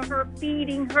caring for her,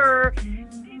 feeding her,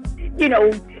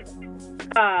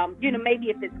 maybe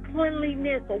if it's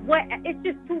cleanliness or what, it's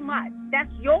just too much.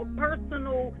 That's your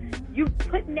personal, you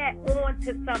putting that on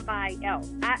to somebody else.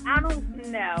 I don't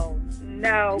know.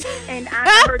 No. And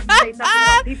I heard you say something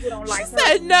about people don't like her. She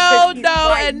said no,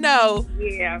 and no.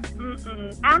 Yeah.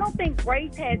 I don't think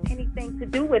race has anything to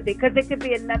do with it, because it could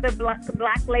be another black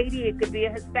lady. It could be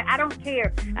a Hispanic. I don't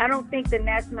care. I don't think the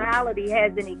nationality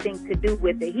has anything to do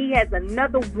with it. He has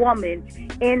another woman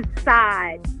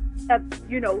inside. I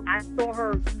saw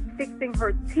her fixing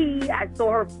her tea. I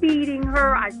saw her feeding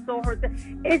her. I saw her.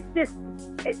 It's just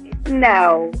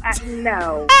no.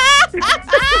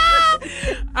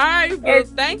 All right, Boo.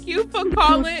 Thank you for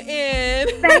calling in.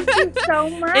 Thank you so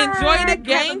much. Enjoy the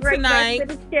game tonight.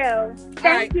 Rest of the show.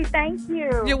 Thank you.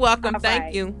 You're welcome. Bye-bye.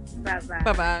 Thank you. Bye-bye.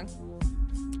 Bye-bye.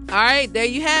 All right, there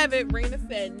you have it. Rena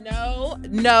said no,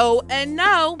 and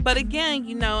no. But again,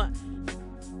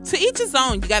 to each his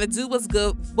own. You got to do what's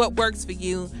good, what works for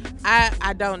you.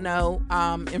 I don't know.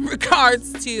 In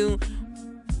regards to,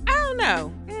 I don't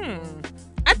know.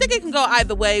 I think it can go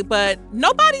either way, but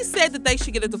nobody said that they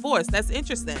should get a divorce. That's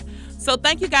interesting. So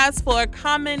thank you guys for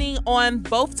commenting on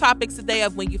both topics today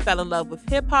of when you fell in love with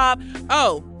hip hop.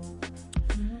 Oh,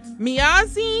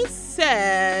 Miazi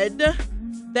said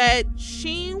that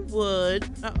she would.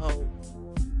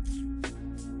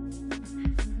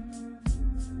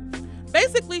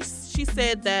 Basically, she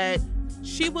said that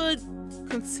she would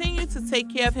continue to take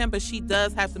care of him, but she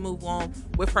does have to move on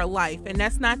with her life. And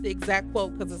that's not the exact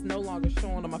quote because it's no longer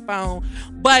showing on my phone.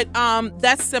 But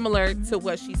that's similar to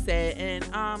what she said. And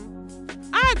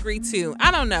I agree too.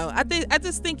 I don't know. I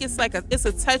just think it's it's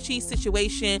a touchy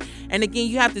situation. And again,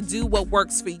 you have to do what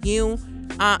works for you.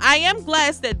 I am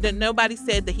glad that nobody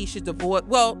said that he should divorce.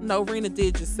 Well, no, Rena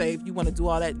did just say if you want to do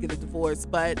all that, get a divorce.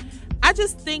 But I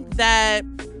just think that,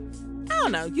 I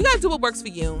don't know. You got to do what works for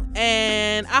you.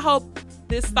 And I hope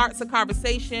this starts a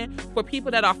conversation for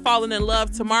people that are falling in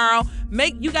love tomorrow.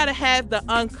 You got to have the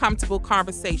uncomfortable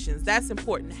conversations. That's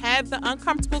important. Have the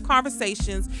uncomfortable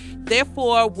conversations.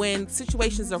 Therefore, when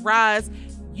situations arise,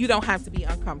 you don't have to be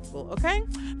uncomfortable, okay?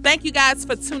 Thank you guys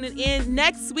for tuning in.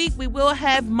 Next week, we will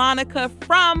have Monica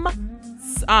from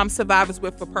Survivors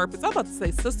with a Purpose. I was about to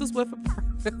say Sisters with a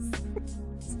Purpose.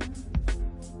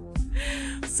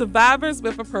 Survivors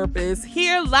with a Purpose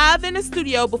here live in the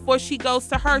studio before she goes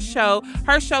to her show.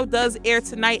 Her show does air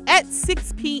tonight at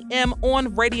 6 p.m.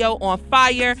 on Radio on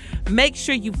Fire. Make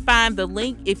sure you find the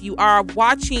link. If you are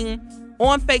watching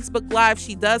on Facebook Live,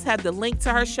 she does have the link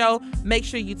to her show. Make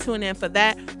sure you tune in for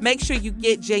that. Make sure you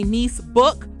get Janice's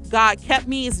book, God Kept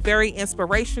Me. Is very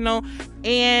inspirational.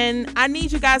 And I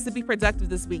need you guys to be productive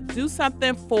this week. Do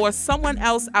something for someone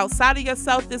else outside of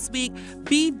yourself this week.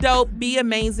 Be dope, be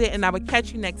amazing, and I will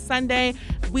catch you next Sunday.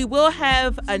 We will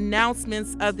have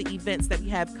announcements of the events that we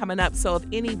have coming up. So if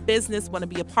any business want to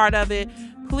be a part of it,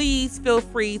 please feel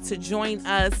free to join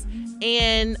us.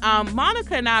 And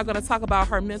Monica and I are going to talk about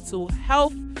her mental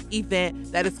health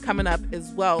event that is coming up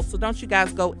as well. So don't you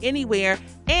guys go anywhere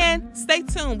and stay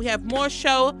tuned. We have more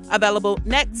show available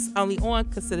next, only on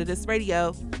Consider This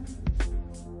Radio.